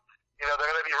 They're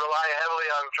going to be relying heavily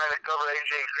on trying to cover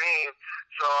A.J. Green.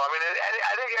 So,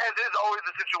 I think as is always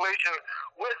the situation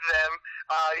with them,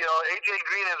 A.J.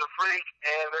 Green is a freak,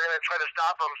 and they're going to try to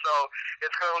stop him. So,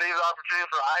 it's going to leave the opportunity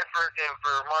for Eifert and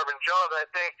for Marvin Jones. I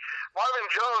think Marvin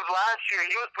Jones last year,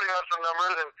 he was putting up some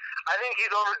numbers, and I think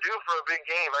he's overdue for a big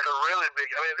game, like a really big.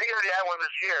 I think he already had one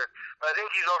this year, but I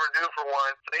think he's overdue for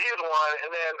one. So, he's one,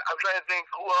 and then I'm trying to think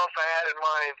who else I had in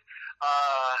mind.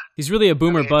 He's really a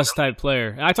boomer bust type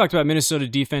player. I talked about Minnesota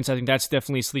defense. I think that's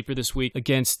definitely a sleeper this week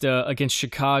against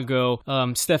Chicago.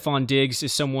 Stephon Diggs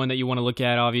is someone that you want to look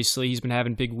at. Obviously, he's been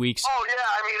having big weeks. Oh yeah,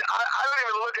 I don't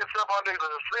even look at Stephon Stephon Diggs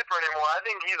is a sleeper anymore. I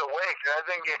think he's awake. I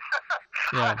think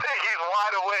Yeah. I think he's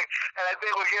wide awake. And I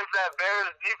think against that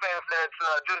Bears defense that's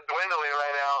just dwindling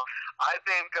right now, I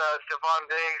think Stephon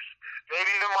Diggs, maybe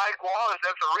even Mike Wallace,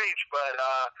 that's a reach, but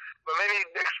maybe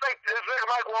expect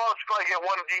Mike Wallace to probably get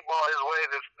one deep ball his way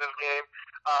this game.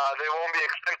 They won't be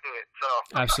expecting it. So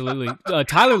Absolutely.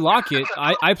 Tyler Lockett,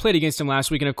 I played against him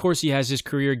last week, and of course he has his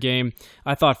career game.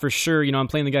 I thought for sure, I'm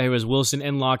playing the guy who has Wilson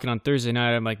and Lockett on Thursday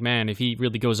night. I'm like, man, if he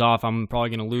really goes off, I'm probably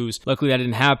going to lose. Luckily, that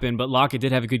didn't happen, but Lockett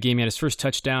did have a good game. He had his first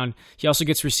touchdown. He also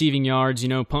gets receiving yards,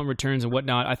 punt returns and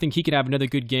whatnot. I think he could have another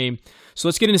good game. So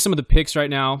let's get into some of the picks right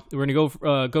now. We're going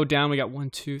to go down. We got 1,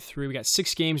 2, 3. We got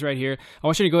 6 games right here. I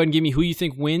want you to go ahead and give me who you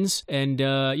think wins, and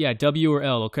W or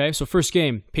L, okay? So first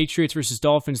game, Patriots versus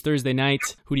Dolphins Thursday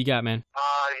night. Who do you got, man?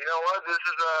 You know what? This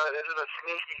is a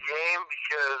sneaky game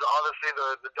because obviously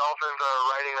the Dolphins are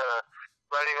riding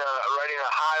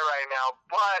a high right now,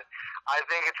 but I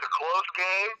think it's a close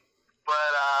game.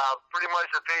 But pretty much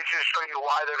the Patriots show you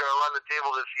why they're going to run the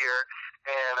table this year,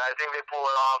 and I think they pull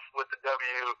it off with the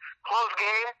W. Close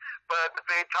game, but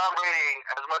Tom Brady,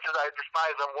 as much as I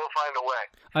despise them, will find a way.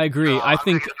 I agree. I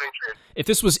think if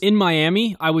this was in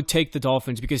Miami, I would take the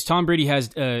Dolphins because Tom Brady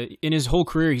has, in his whole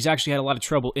career, he's actually had a lot of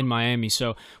trouble in Miami.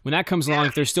 So when that comes along,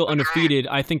 if they're still undefeated,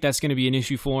 I think that's going to be an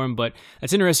issue for him. But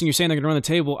that's interesting. You're saying they're going to run the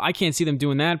table. I can't see them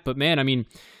doing that. But, man, I mean,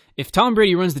 if Tom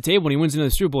Brady runs the table and he wins another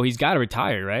Super Bowl, he's got to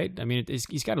retire, right? I mean, he's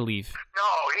got to leave. No,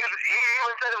 he even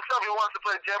said himself he wants to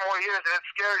play 10 more years, and it's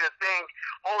scary to think,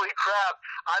 holy crap,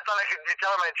 I thought I could be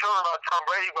telling my children about Tom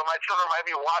Brady, but my children might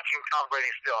be watching Tom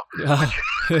Brady still.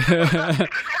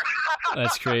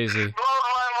 That's crazy. Blows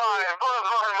my mind.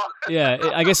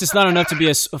 Yeah, I guess it's not enough to be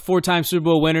a 4-time Super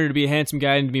Bowl winner, to be a handsome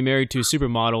guy, and to be married to a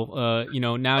supermodel.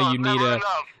 Now you need a...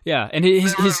 Enough. Yeah, and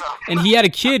he had a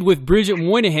kid with Bridget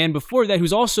Moynihan before that,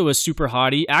 who's also a super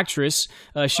hottie actress.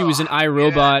 She was in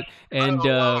iRobot and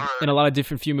in a lot of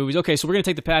different few movies. Okay, so we're gonna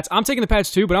take the Pats. I'm taking the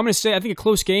Pats too, but I'm gonna say I think a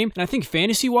close game, and I think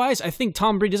fantasy wise, I think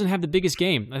Tom Brady doesn't have the biggest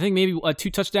game. I think maybe 2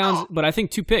 touchdowns, but I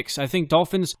think 2 picks. I think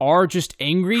Dolphins are just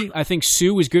angry. I think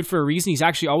Sue is good for a reason. He's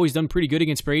actually always done pretty good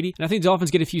against Brady, and I think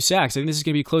Dolphins get a few sacks. I think this is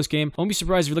gonna be a close game. I won't be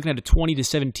surprised if you're looking at a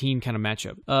 20-17 kind of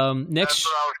matchup. Next. That's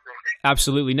what I was thinking.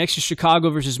 Absolutely. Next is Chicago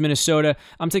versus Minnesota.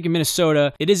 I'm taking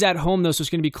Minnesota. It is at home, though, so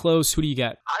it's going to be close. Who do you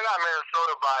got? I got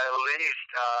Minnesota by at least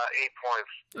 8 points.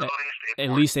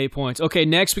 At least 8 points. Okay,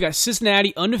 next we got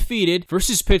Cincinnati, undefeated,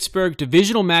 versus Pittsburgh.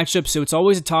 Divisional matchup, so it's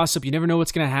always a toss-up. You never know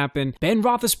what's going to happen. Ben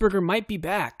Roethlisberger might be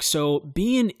back, so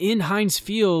being in Heinz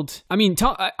Field... I mean,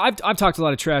 I've talked a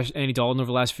lot of trash Andy Dalton over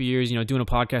the last few years, doing a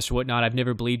podcast or whatnot. I've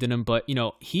never believed in him, but,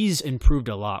 he's improved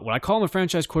a lot. Would I call him a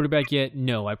franchise quarterback yet?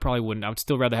 No, I probably wouldn't. I would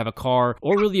still rather have a Carr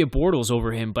or really a Bortles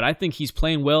over him, but I think he's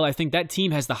playing well. I think that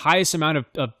team has the highest amount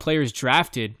of players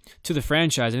drafted to the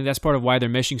franchise. I think that's part of why they're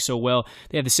meshing so well.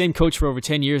 They have the same coach for over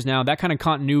 10 years now. That kind of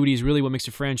continuity is really what makes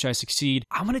a franchise succeed.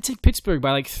 I'm going to take Pittsburgh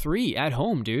by like 3 at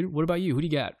home, dude. What about you? Who do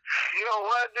you got? You know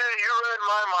what, dude? You read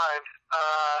my mind.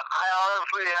 I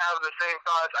honestly have the same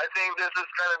thoughts. I think this is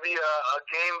going to be a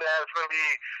game that's going to be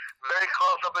very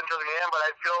close up until the end, but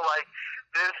I feel like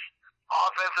this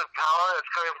offensive power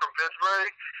that's coming from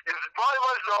Pittsburgh is probably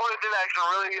much the only thing that can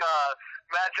really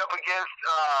match up against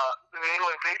the New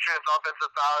England Patriots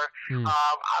offensive power.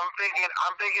 I'm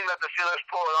thinking that the Steelers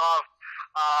pull it off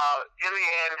in the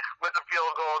end with the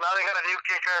field goal. Now they got a new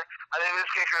kicker. I think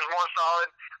this kicker is more solid.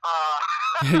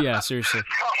 Yeah, seriously.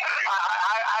 So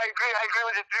I agree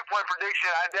with your 3-point prediction.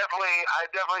 I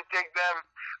definitely take them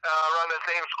around the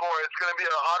same score. It's going to be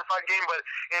a hard-fought game, but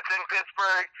it's in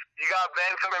Pittsburgh. You got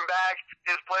Ben coming back.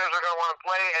 His players are going to want to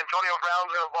play. Antonio Brown's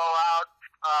going to ball out.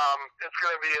 It's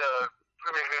going to be a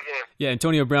good game. Yeah,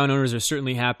 Antonio Brown owners are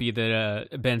certainly happy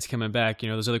that Ben's coming back.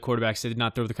 Those other quarterbacks, they did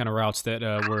not throw the kind of routes that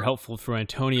were helpful for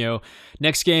Antonio.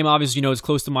 Next game, obviously, it's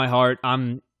close to my heart.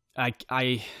 I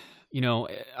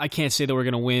can't say that we're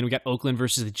going to win. We got Oakland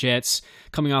versus the Jets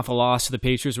coming off a loss to the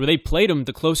Patriots, where they played them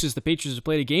the closest the Patriots have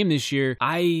played a game this year.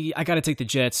 I got to take the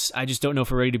Jets. I just don't know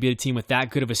if we're ready to beat a team with that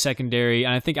good of a secondary.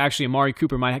 And I think actually Amari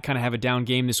Cooper might kind of have a down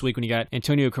game this week when you got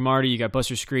Antonio Cromartie, you got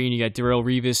Buster Skrine, you got Darrelle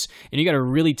Revis, and you got a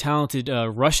really talented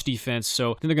rush defense.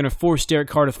 So I think they're going to force Derek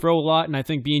Carr to throw a lot. And I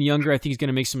think being younger, I think he's going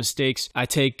to make some mistakes. I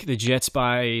take the Jets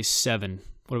by 7.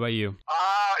 What about you?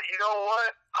 You know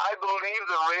what? I believe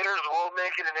the Raiders will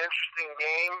make it an interesting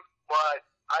game, but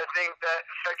I think that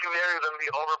secondary is going to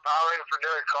be overpowering for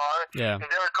Derek Carr. Yeah. And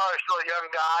Derek Carr is still a young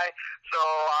guy, so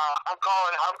I'm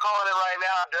calling it right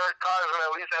now. Derek Carr is going to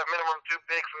at least have minimum 2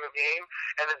 picks in the game,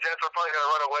 and the Jets are probably going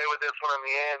to run away with this one in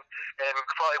the end and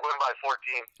probably win by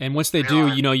 14. And once they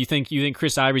do, you think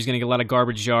Chris Ivory's going to get a lot of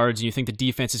garbage yards, and you think the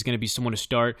defense is going to be someone to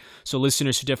start. So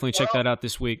listeners should definitely check that out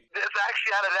this week. It's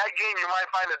actually out of that game, you might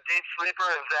find a deep sleeper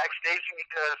in Zach Stacy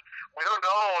because we don't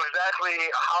know exactly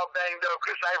how banged up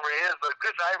Chris Ivory is, but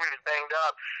Chris Ivory is banged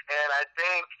up, and I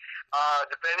think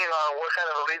depending on what kind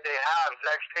of a lead they have,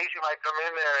 Zach Stacy might come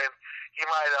in there and he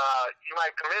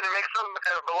might come in and make some.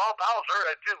 Bilal Powell's hurt,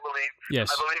 I do believe.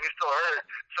 Yes. I believe he's still hurt.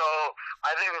 So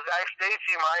I think Zach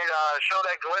Stacy might show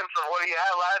that glimpse of what he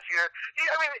had last year.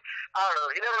 I don't know.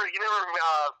 He never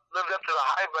lived up to the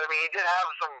hype, but I mean, he did have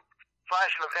some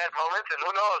flash in the pan moments, and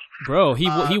who knows?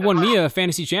 Bro, he won me a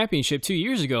fantasy championship 2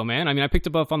 years ago, man. I mean, I picked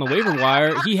him up on the waiver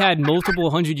wire. He had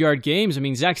multiple 100-yard games. I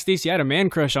mean, Zach Stacy had a man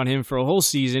crush on him for a whole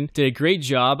season. Did a great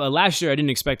job. Last year, I didn't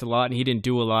expect a lot, and he didn't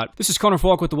do a lot. This is Connor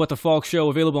Falk with the What the Falk Show,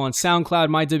 available on SoundCloud,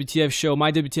 My WTF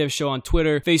Show on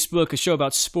Twitter, Facebook, a show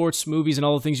about sports, movies, and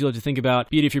all the things you love to think about,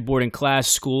 be it if you're bored in class,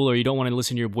 school, or you don't want to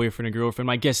listen to your boyfriend or girlfriend.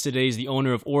 My guest today is the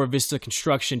owner of Ora Vista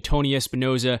Construction, Tony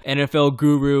Espinoza, NFL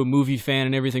guru, movie fan,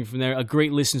 and everything from there. A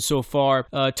great listen so far.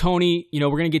 Tony, we're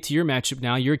going to get to your matchup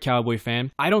now. You're a Cowboy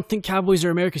fan. I don't think Cowboys are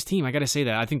America's team. I got to say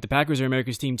that. I think the Packers are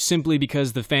America's team simply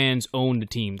because the fans own the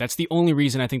team. That's the only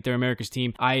reason I think they're America's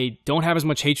team. I don't have as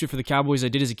much hatred for the Cowboys as I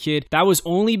did as a kid. That was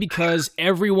only because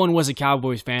everyone was a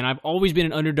Cowboys fan. I've always been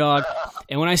an underdog.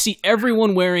 And when I see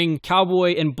everyone wearing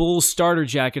Cowboy and Bulls starter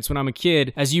jackets when I'm a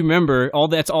kid, as you remember,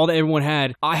 that's all that everyone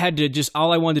had. All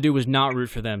I wanted to do was not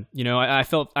root for them. I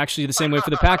felt actually the same way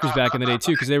for the Packers back in the day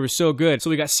too, because they were so good. So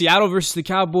we got Seattle versus the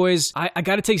Cowboys. I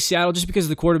got to take Seattle just because of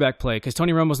the quarterback play, because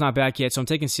Tony Romo's not back yet, so I'm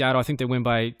taking Seattle. I think they win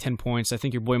by 10 points. I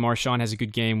think your boy Marshawn has a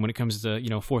good game when it comes to,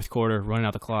 fourth quarter, running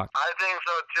out the clock. I think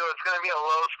so, too. It's going to be a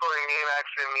low-scoring game,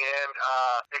 actually, in the end,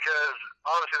 because,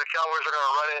 honestly, the Cowboys are going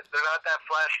to run it. They're not that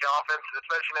flashy offense,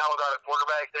 especially now without a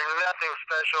quarterback. They're nothing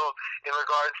special in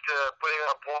regards to putting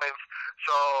up points.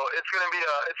 So it's going to be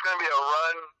a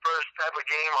run-first type of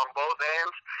game on both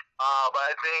ends. But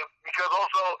I think because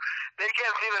also they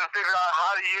can't seem to figure out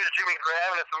how to use Jimmy Graham,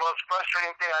 and it's the most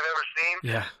frustrating thing I've ever seen.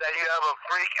 Yeah. That you have a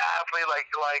freak athlete like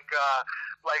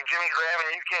Jimmy Graham,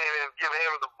 and you can't even give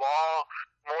him the ball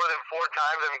more than 4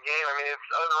 times in a game. I mean, it's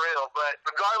unreal. But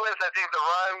regardless, I think the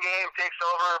run game takes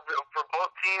over for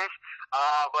both teams.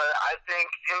 But I think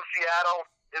in Seattle,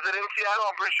 is it in Seattle?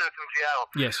 I'm pretty sure it's in Seattle.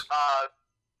 Yes.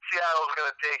 Seattle's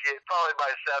going to take it probably by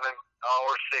 7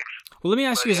 or 6. Well, let me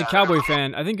ask you as a Cowboy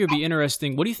fan, I think it would be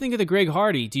interesting. What do you think of the Greg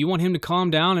Hardy? Do you want him to calm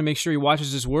down and make sure he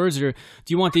watches his words, or do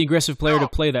you want the aggressive player to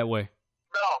play that way?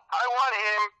 No, I want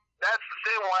him. That's the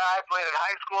same way I played in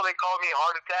high school. They called me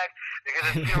Heart Attack because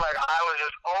it seemed like I was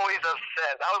just always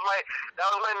upset. That was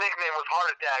my nickname, was Heart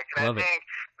Attack. And I think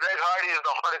Greg Hardy is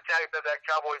the heart attack that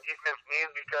Cowboy defense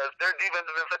needs, because their defense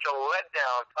has been such a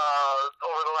letdown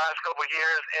over the last couple of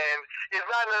years. And it's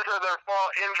not necessarily their fault.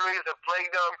 Injuries have plagued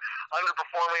them.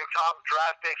 Underperforming top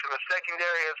draft picks in the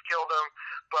secondary has killed them.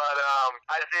 But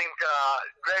I think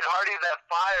Greg Hardy's that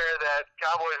fire that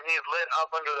Cowboys need lit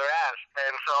up under their ass.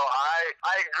 And so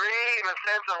I agree in the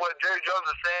sense of what Jerry Jones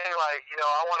is saying, like,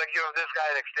 I want to give this guy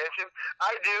an extension.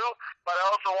 I do, but I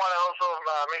also want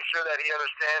to make sure that he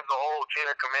understands the whole chain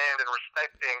of command and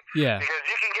respecting. Yeah. Because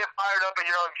you can get fired up at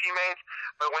your own teammates,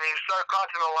 but when you start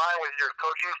crossing the line with your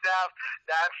coaching staff,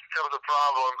 that's the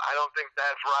problem. I don't think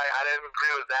that's right. I didn't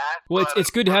agree with that. Well,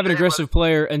 it's good to have an aggressive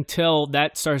player until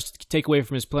that starts to take away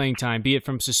from his playing time, be it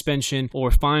from suspension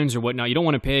or fines or whatnot. You don't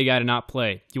want to pay a guy to not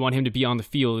play. You want him to be on the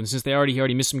field. And since he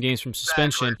already missed some games from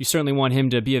suspension, you certainly want him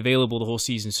to be available the whole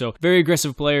season. So very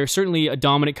aggressive player, certainly a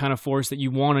dominant kind of force that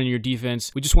you want on your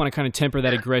defense. We just want to kind of temper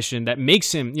that aggression that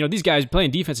makes him, these guys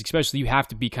playing defense especially, you have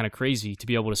to be kind of crazy to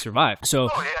be able to survive. So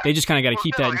they just kind of got to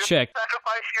keep that in check.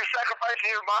 You're sacrificing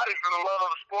your body for the love of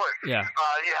the sport. Yeah.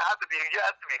 You have to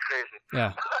be crazy.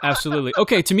 Yeah, absolutely.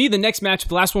 Okay, to me, the next match,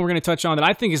 the last one we're going to touch on that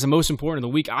I think is the most important of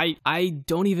the week, I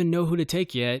don't even know who to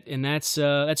take yet, and that's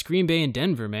Green Bay and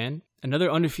Denver, man.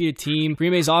 Another undefeated team.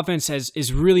 Green Bay's offense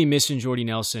is really missing Jordy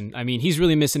Nelson. I mean, he's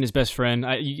really missing his best friend.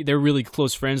 They're really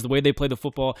close friends. The way they play the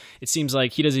football, it seems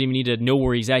like he doesn't even need to know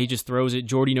where he's at. He just throws it.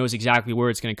 Jordy knows exactly where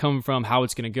it's going to come from, how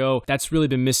it's going to go. That's really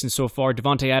been missing so far.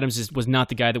 Devontae Adams was not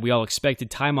the guy that we all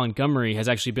expected. Ty Montgomery has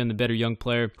actually been the better young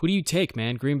player. Who do you take,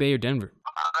 man? Green Bay or Denver?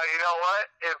 You know what?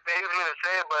 It pains me to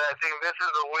say it, but I think this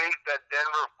is the week that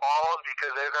Denver falls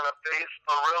because they're going to face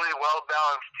a really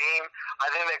well-balanced team. I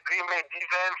think that Green Bay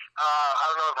defense, I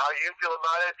don't know how you feel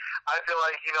about it. I feel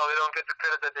like, they don't get the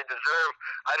credit that they deserve.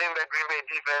 I think that Green Bay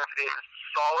defense is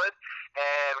solid,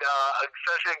 and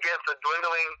especially against a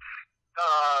dwindling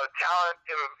talent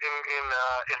in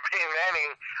Peyton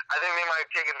Manning, I think they might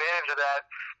take advantage of that,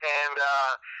 and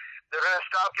they're going to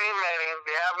stop Peyton Manning.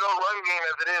 They have no run game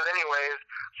as it is, anyways.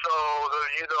 So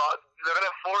they're going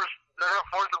to force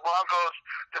the Broncos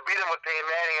to beat them with Peyton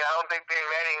Manning. And I don't think Peyton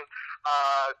Manning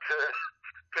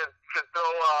could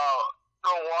throw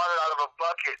water out of a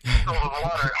bucket filled with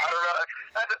water. I don't know.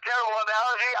 That's a terrible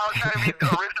analogy. I was trying to be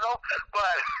original,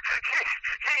 but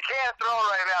he can't throw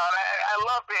right now. And I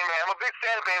love Peyton Manning. I'm a big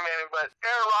fan of Peyton Manning, but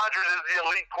Aaron Rodgers is the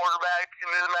elite quarterback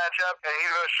in this matchup, and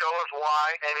he's going to show us why,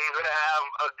 and he's going to have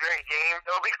a great game.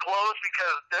 It'll be close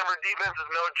because Denver defense is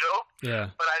no joke. Yeah.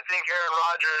 But I think Aaron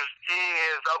Rodgers, he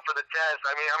is up for the test.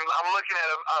 I mean, I'm looking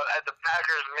at the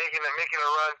Packers making a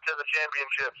run to the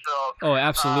championship. So. Oh,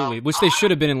 absolutely. Which they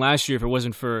should have been in last year if it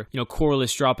wasn't for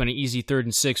Corliss dropping an easy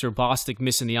 3rd and 6 or Bostic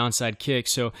missing the onside kick.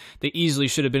 So they easily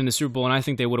should have been in the Super Bowl, and I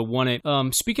think they would have won it.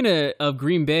 Speaking of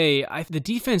Green Bay, the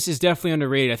defense is definitely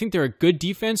underrated. I think they're a good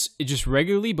defense just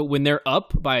regularly, but when they're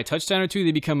up by a touchdown or two,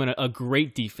 they become a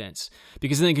great defense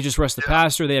because then they can just rush the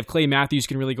passer. They have Clay Matthews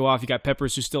can really go off. You got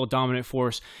Peppers, who's still a dominant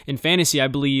force in fantasy. I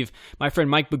believe my friend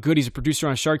Mike Bagood, he's a producer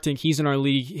on Shark Tank. He's in our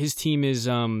league. His team is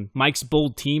Mike's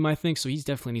Bold Team, I think. So he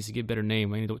definitely needs to get a better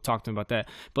name. I need to talk to him about that.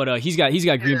 But he's got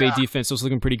Green Bay defense, so it's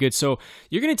looking pretty good. So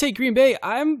you're gonna take Green Bay.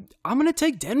 I'm gonna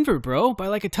take Denver, bro, by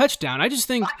like a touchdown. I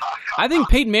think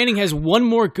Peyton Manning has one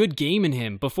more good game in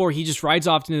him before he just rides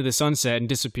off into the sunset and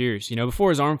disappears. Before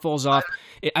his arm falls off.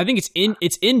 I think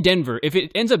it's in Denver. If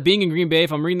it ends up being in Green Bay,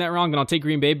 if I'm reading that wrong, then I'll take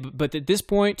Green Bay. But at this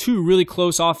point, two really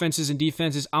close offenses and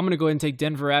defenses. I'm gonna go ahead and take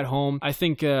Denver at home. I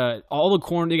think they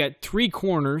got 3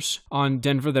 corners on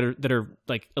Denver that are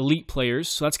like elite players.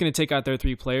 So that's gonna take out their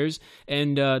 3 players.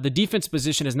 And the defense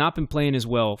position has not been playing as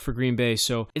well for Green Bay.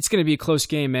 So it's gonna be a close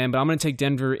game, man. But I'm gonna take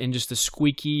Denver in just a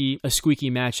squeaky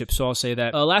matchup. So I'll say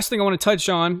that. Last thing I want to touch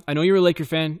on. I know you're a Laker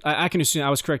fan. I can assume I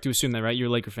was correct to assume that, right? You're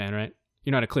a Laker fan, right?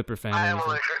 You're not a Clipper fan. I am a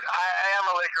Laker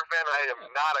fan. I am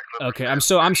not a Clipper fan. Okay,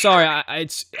 I'm sorry.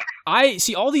 I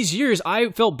see all these years I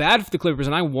felt bad for the Clippers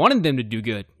and I wanted them to do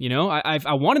good.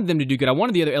 I wanted them to do good. I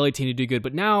wanted the other LA team to do good.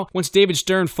 But now once David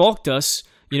Stern falked us,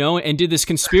 and did this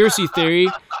conspiracy theory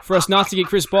for us not to get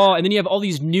Chris Paul, and then you have all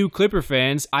these new Clipper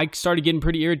fans, I started getting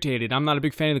pretty irritated. I'm not a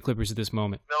big fan of the Clippers at this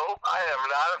moment. No, I am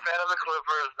not a fan of the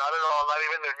Clippers, not at all, not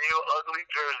even their new ugly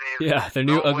jerseys. Yeah, their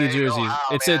new ugly jerseys.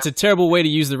 It's a terrible way to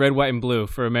use the red, white, and blue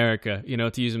for America,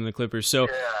 to use them in the Clippers. So,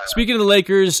 Speaking of the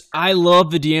Lakers, I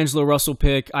love the D'Angelo Russell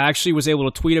pick. I actually was able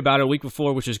to tweet about it a week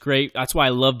before, which is great. That's why I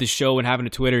love the show and having a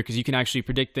Twitter, because you can actually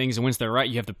predict things, and once they're right,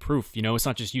 you have the proof. It's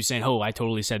not just you saying, oh, I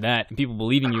totally said that, and people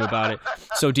believing you about it.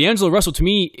 So D'Angelo Russell, to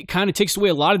me, it kind of takes away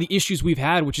a lot of the issues we've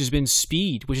had, which has been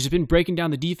speed, which has been breaking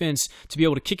down the defense to be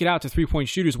able to kick it out to three-point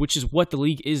shooters, which is what the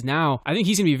league is now. I think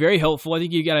he's going to be very helpful. I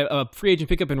think you got a free agent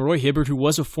pickup in Roy Hibbert, who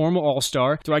was a former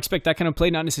All-Star. Do I expect that kind of play?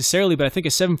 Not necessarily, but I think a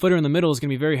 7-footer in the middle is going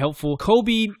to be very helpful.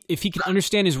 Kobe, if he can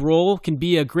understand his role, can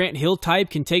be a Grant Hill type,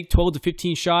 can take 12 to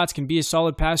 15 shots, can be a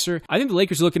solid passer. I think the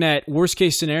Lakers are looking at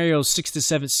worst-case scenario, 6th to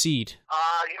 7th seed.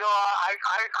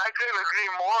 I couldn't agree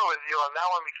more with you on that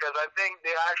one, because I think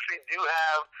they actually do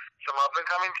have some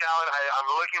up-and-coming talent. I'm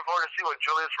looking forward to see what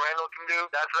Julius Randle can do.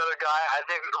 That's another guy. I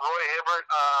think Roy Hibbert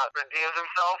redeems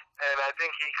himself, and I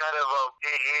think he kind of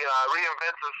he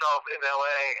reinvents himself in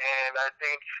LA. And I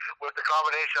think with the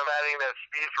combination of adding that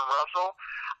speed from Russell,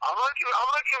 I'm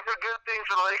looking for good things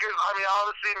for the Lakers. I mean,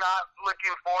 obviously not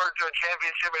looking forward to a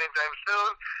championship anytime soon.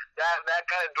 That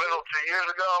kind of dwindled 2 years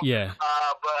ago. Yeah.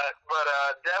 But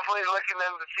definitely looking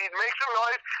them to see, make some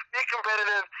noise, be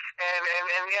competitive, and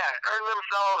earn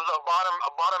themselves a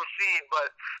bottom seed.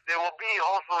 But they will be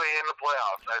hopefully in the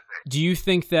playoffs, I think. Do you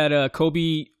think that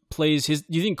Kobe plays his?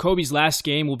 Do you think Kobe's last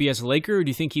game will be as a Laker, or do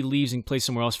you think he leaves and plays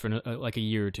somewhere else for like a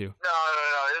year or two? No.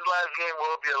 His last game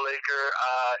will be a Laker.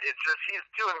 It's just he's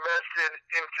too invested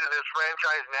into this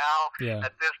franchise now. Yeah.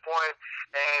 At this point,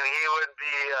 and he would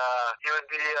be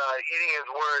eating his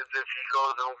words if he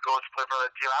goes to play for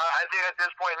another team. I think at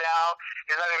this point now,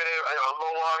 it's not even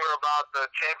no longer about the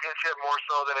championship, more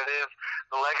so than it is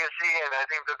the legacy. And I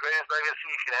think the greatest legacy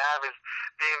you can have is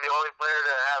being the only player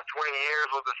to have 20 years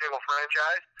with a single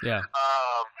franchise. Yeah.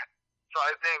 So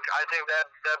I think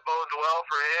that bodes well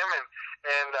for him,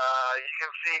 and you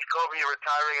can see Kobe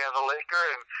retiring as a Laker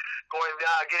and going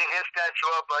down, getting his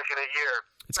statue up like in a year.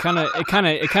 It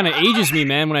kind of ages me,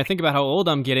 man, when I think about how old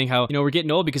I'm getting, how, we're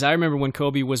getting old, because I remember when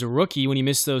Kobe was a rookie, when he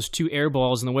missed those 2 air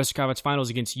balls in the Western Conference Finals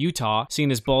against Utah, seeing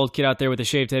this bald kid out there with a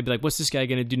shaved head, be like, what's this guy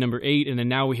going to do number 8? And then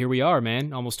now here we are,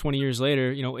 man, almost 20 years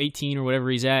later, 18 or whatever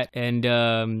he's at, and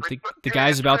the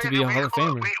guy's about to be a Hall of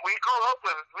Famer. We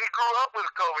grew up with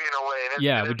Kobe in a way.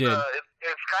 And we did.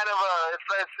 It's kind of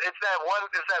it's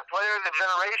that player in the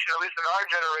generation, at least in our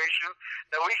generation,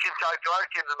 that we can talk to our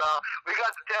kids about. We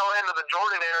got the tail end of the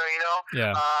Jordan era,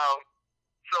 Yeah.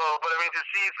 But I mean, to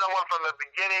see someone from the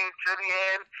beginning to the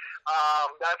end,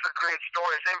 that's a great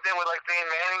story. Same thing with like Peyton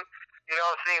Manning.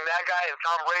 Seeing that guy and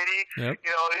Tom Brady. Yep.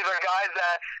 These are guys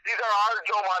these are our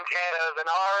Joe Montanas and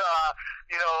our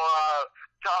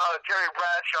Terry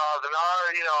Bradshaws and our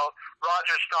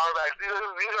Roger Staubachs.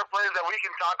 These are players that we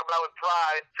can talk about with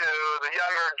pride to the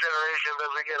younger generations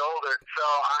as we get older. So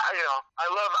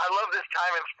I love this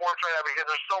time in sports right now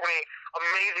because there's so many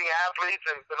amazing athletes,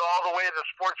 and with all the way the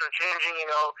sports are changing,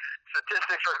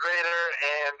 statistics are greater,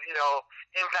 and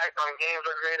impact on games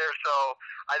are greater. So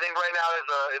I think right now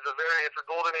is a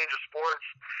golden age of sports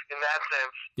in that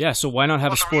sense. Yeah, so why not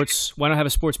have a sports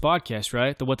podcast,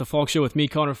 right? The What the Falk Show with me,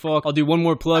 Connor Falk. I'll do one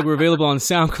more plug. We're available on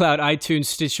SoundCloud, iTunes,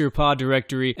 Stitcher, Pod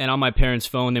Directory, and on my parents'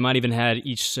 phone. They might even had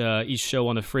each show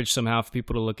on the fridge somehow for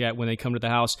people to look at when they come to the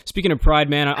house. Speaking of pride,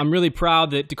 man, I'm really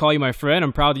proud to call you my friend.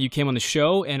 I'm proud that you came on the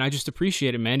show, and I just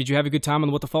appreciate it, man. Did you have a good time on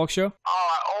the What the Falk Show? Oh,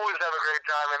 I always have a great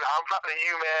time, and I'm proud of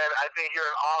you, man. I think you're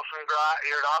an awesome guy.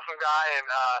 And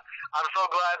I'm so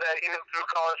glad that even through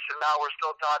college to now we're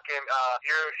still talking.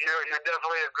 You're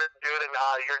definitely a good dude, and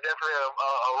you're definitely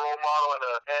a role model and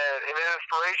an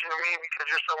inspiration to me because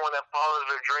you're someone that follows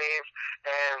their dreams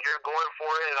and you're going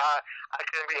for it. And I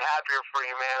couldn't be happier for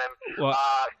you, man. And well,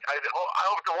 I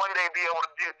hope to one day be able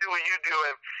to do what you do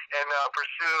and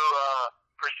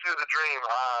pursue the dream.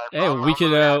 Hey, we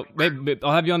could. Maybe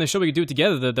I'll have you on the show. We could do it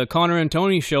together. The Connor and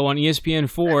Tony show on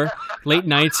ESPN4, late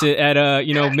nights at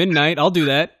midnight. I'll do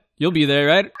that. You'll be there,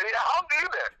 right? Yeah, I'll be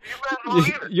there. You better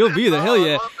believe it. You'll be there. Hell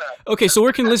yeah. Okay, so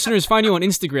where can listeners listeners find you on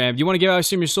Instagram? Do you want to give out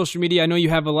some of your social media? I know you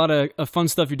have a lot of fun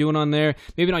stuff you're doing on there.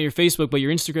 Maybe not your Facebook, but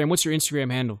your Instagram. What's your Instagram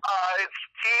handle? It's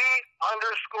T_E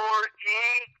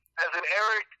as in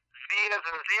Eric, Z as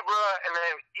in zebra, and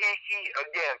then E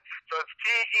again. So it's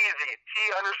T-E-Z,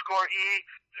 T_E_Z-E-E.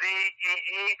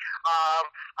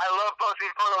 I love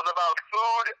posting photos about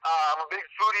food. I'm a big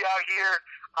foodie out here.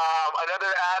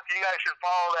 Another app you guys should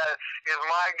follow that is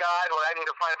my guide when I need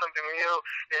to find something new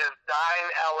is Dine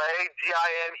LA,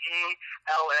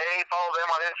 DINELA. Follow them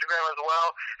on Instagram as well.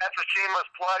 That's a shameless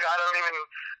plug. I don't even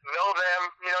know them.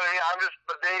 You know what I mean?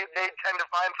 But they tend to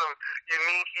find some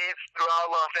unique eats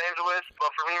throughout Los Angeles. But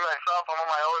for me myself, I'm on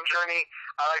my own journey.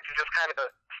 I like to just kind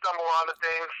of stumble onto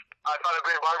things. I found a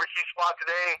great barbecue spot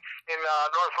today in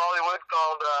North Hollywood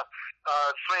called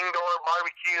Swing Door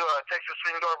Barbecue, Texas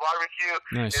Swing Door Barbecue.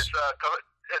 Nice.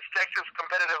 It's Texas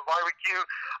Competitive Barbecue.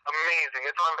 Amazing.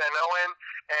 It's on Van Owen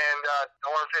and I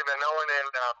want to say Van Owen and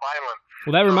Vineland.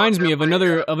 Well, that reminds me of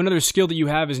another skill that you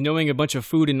have is knowing a bunch of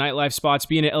food and nightlife spots.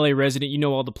 Being an LA resident, you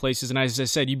know all the places, and as I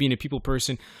said, you being a people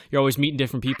person, you're always meeting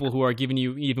different people who are giving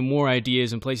you even more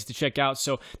ideas and places to check out.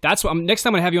 So that's what next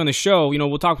time I have you on the show.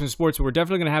 We'll talk some sports, but we're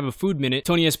definitely going to have a food minute.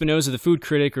 Tony Espinoza, the food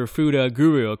critic or food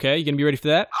guru. Okay, you gonna be ready for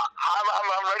that?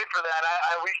 I'm ready for that.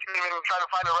 We can even try to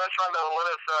find a restaurant that will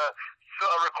let us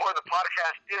record the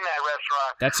podcast in that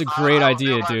restaurant. That's a great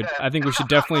idea, dude. I think we should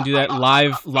definitely do that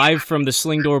live from the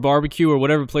Sling Door Barbecue or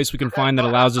whatever place we can find that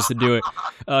allows us to do it.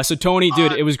 So Tony,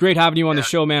 dude, it was great having you on the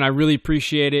show, man. I really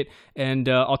appreciate it, and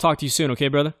I'll talk to you soon, okay,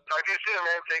 brother? Talk to you soon,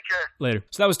 man. Take care. Later.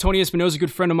 So that was Tony Espinoza, a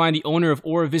good friend of mine, the owner of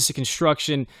Ora Vista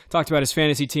Construction. Talked about his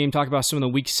fantasy team, talked about some of the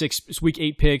Week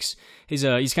 8 picks.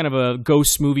 He's kind of a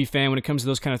ghost movie fan when it comes to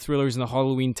those kind of thrillers in the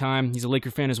Halloween time. He's a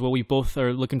Laker fan as well. We both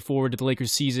are looking forward to the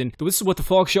Lakers season. But this is What the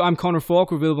Falk Show. I'm Connor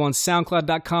Falk. We're available on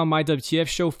SoundCloud.com, MyWTF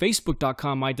Show,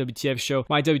 Facebook.com, MyWTF Show,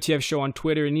 MyWTF Show on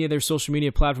Twitter, any other social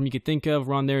media platform you could think of.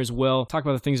 We're on there as well. Talk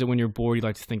about the things that when you're bored you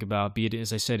like to think about. Be it,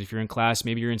 as I said, if you're in class,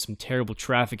 maybe you're in some terrible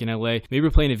traffic in LA, maybe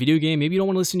you're playing a video game, maybe you don't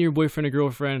want to listen to your boyfriend or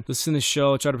girlfriend. Listen to the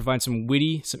show. Try to provide some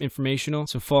witty, some informational,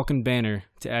 some Falcon banner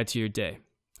to add to your day.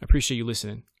 I appreciate you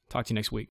listening. Talk to you next week.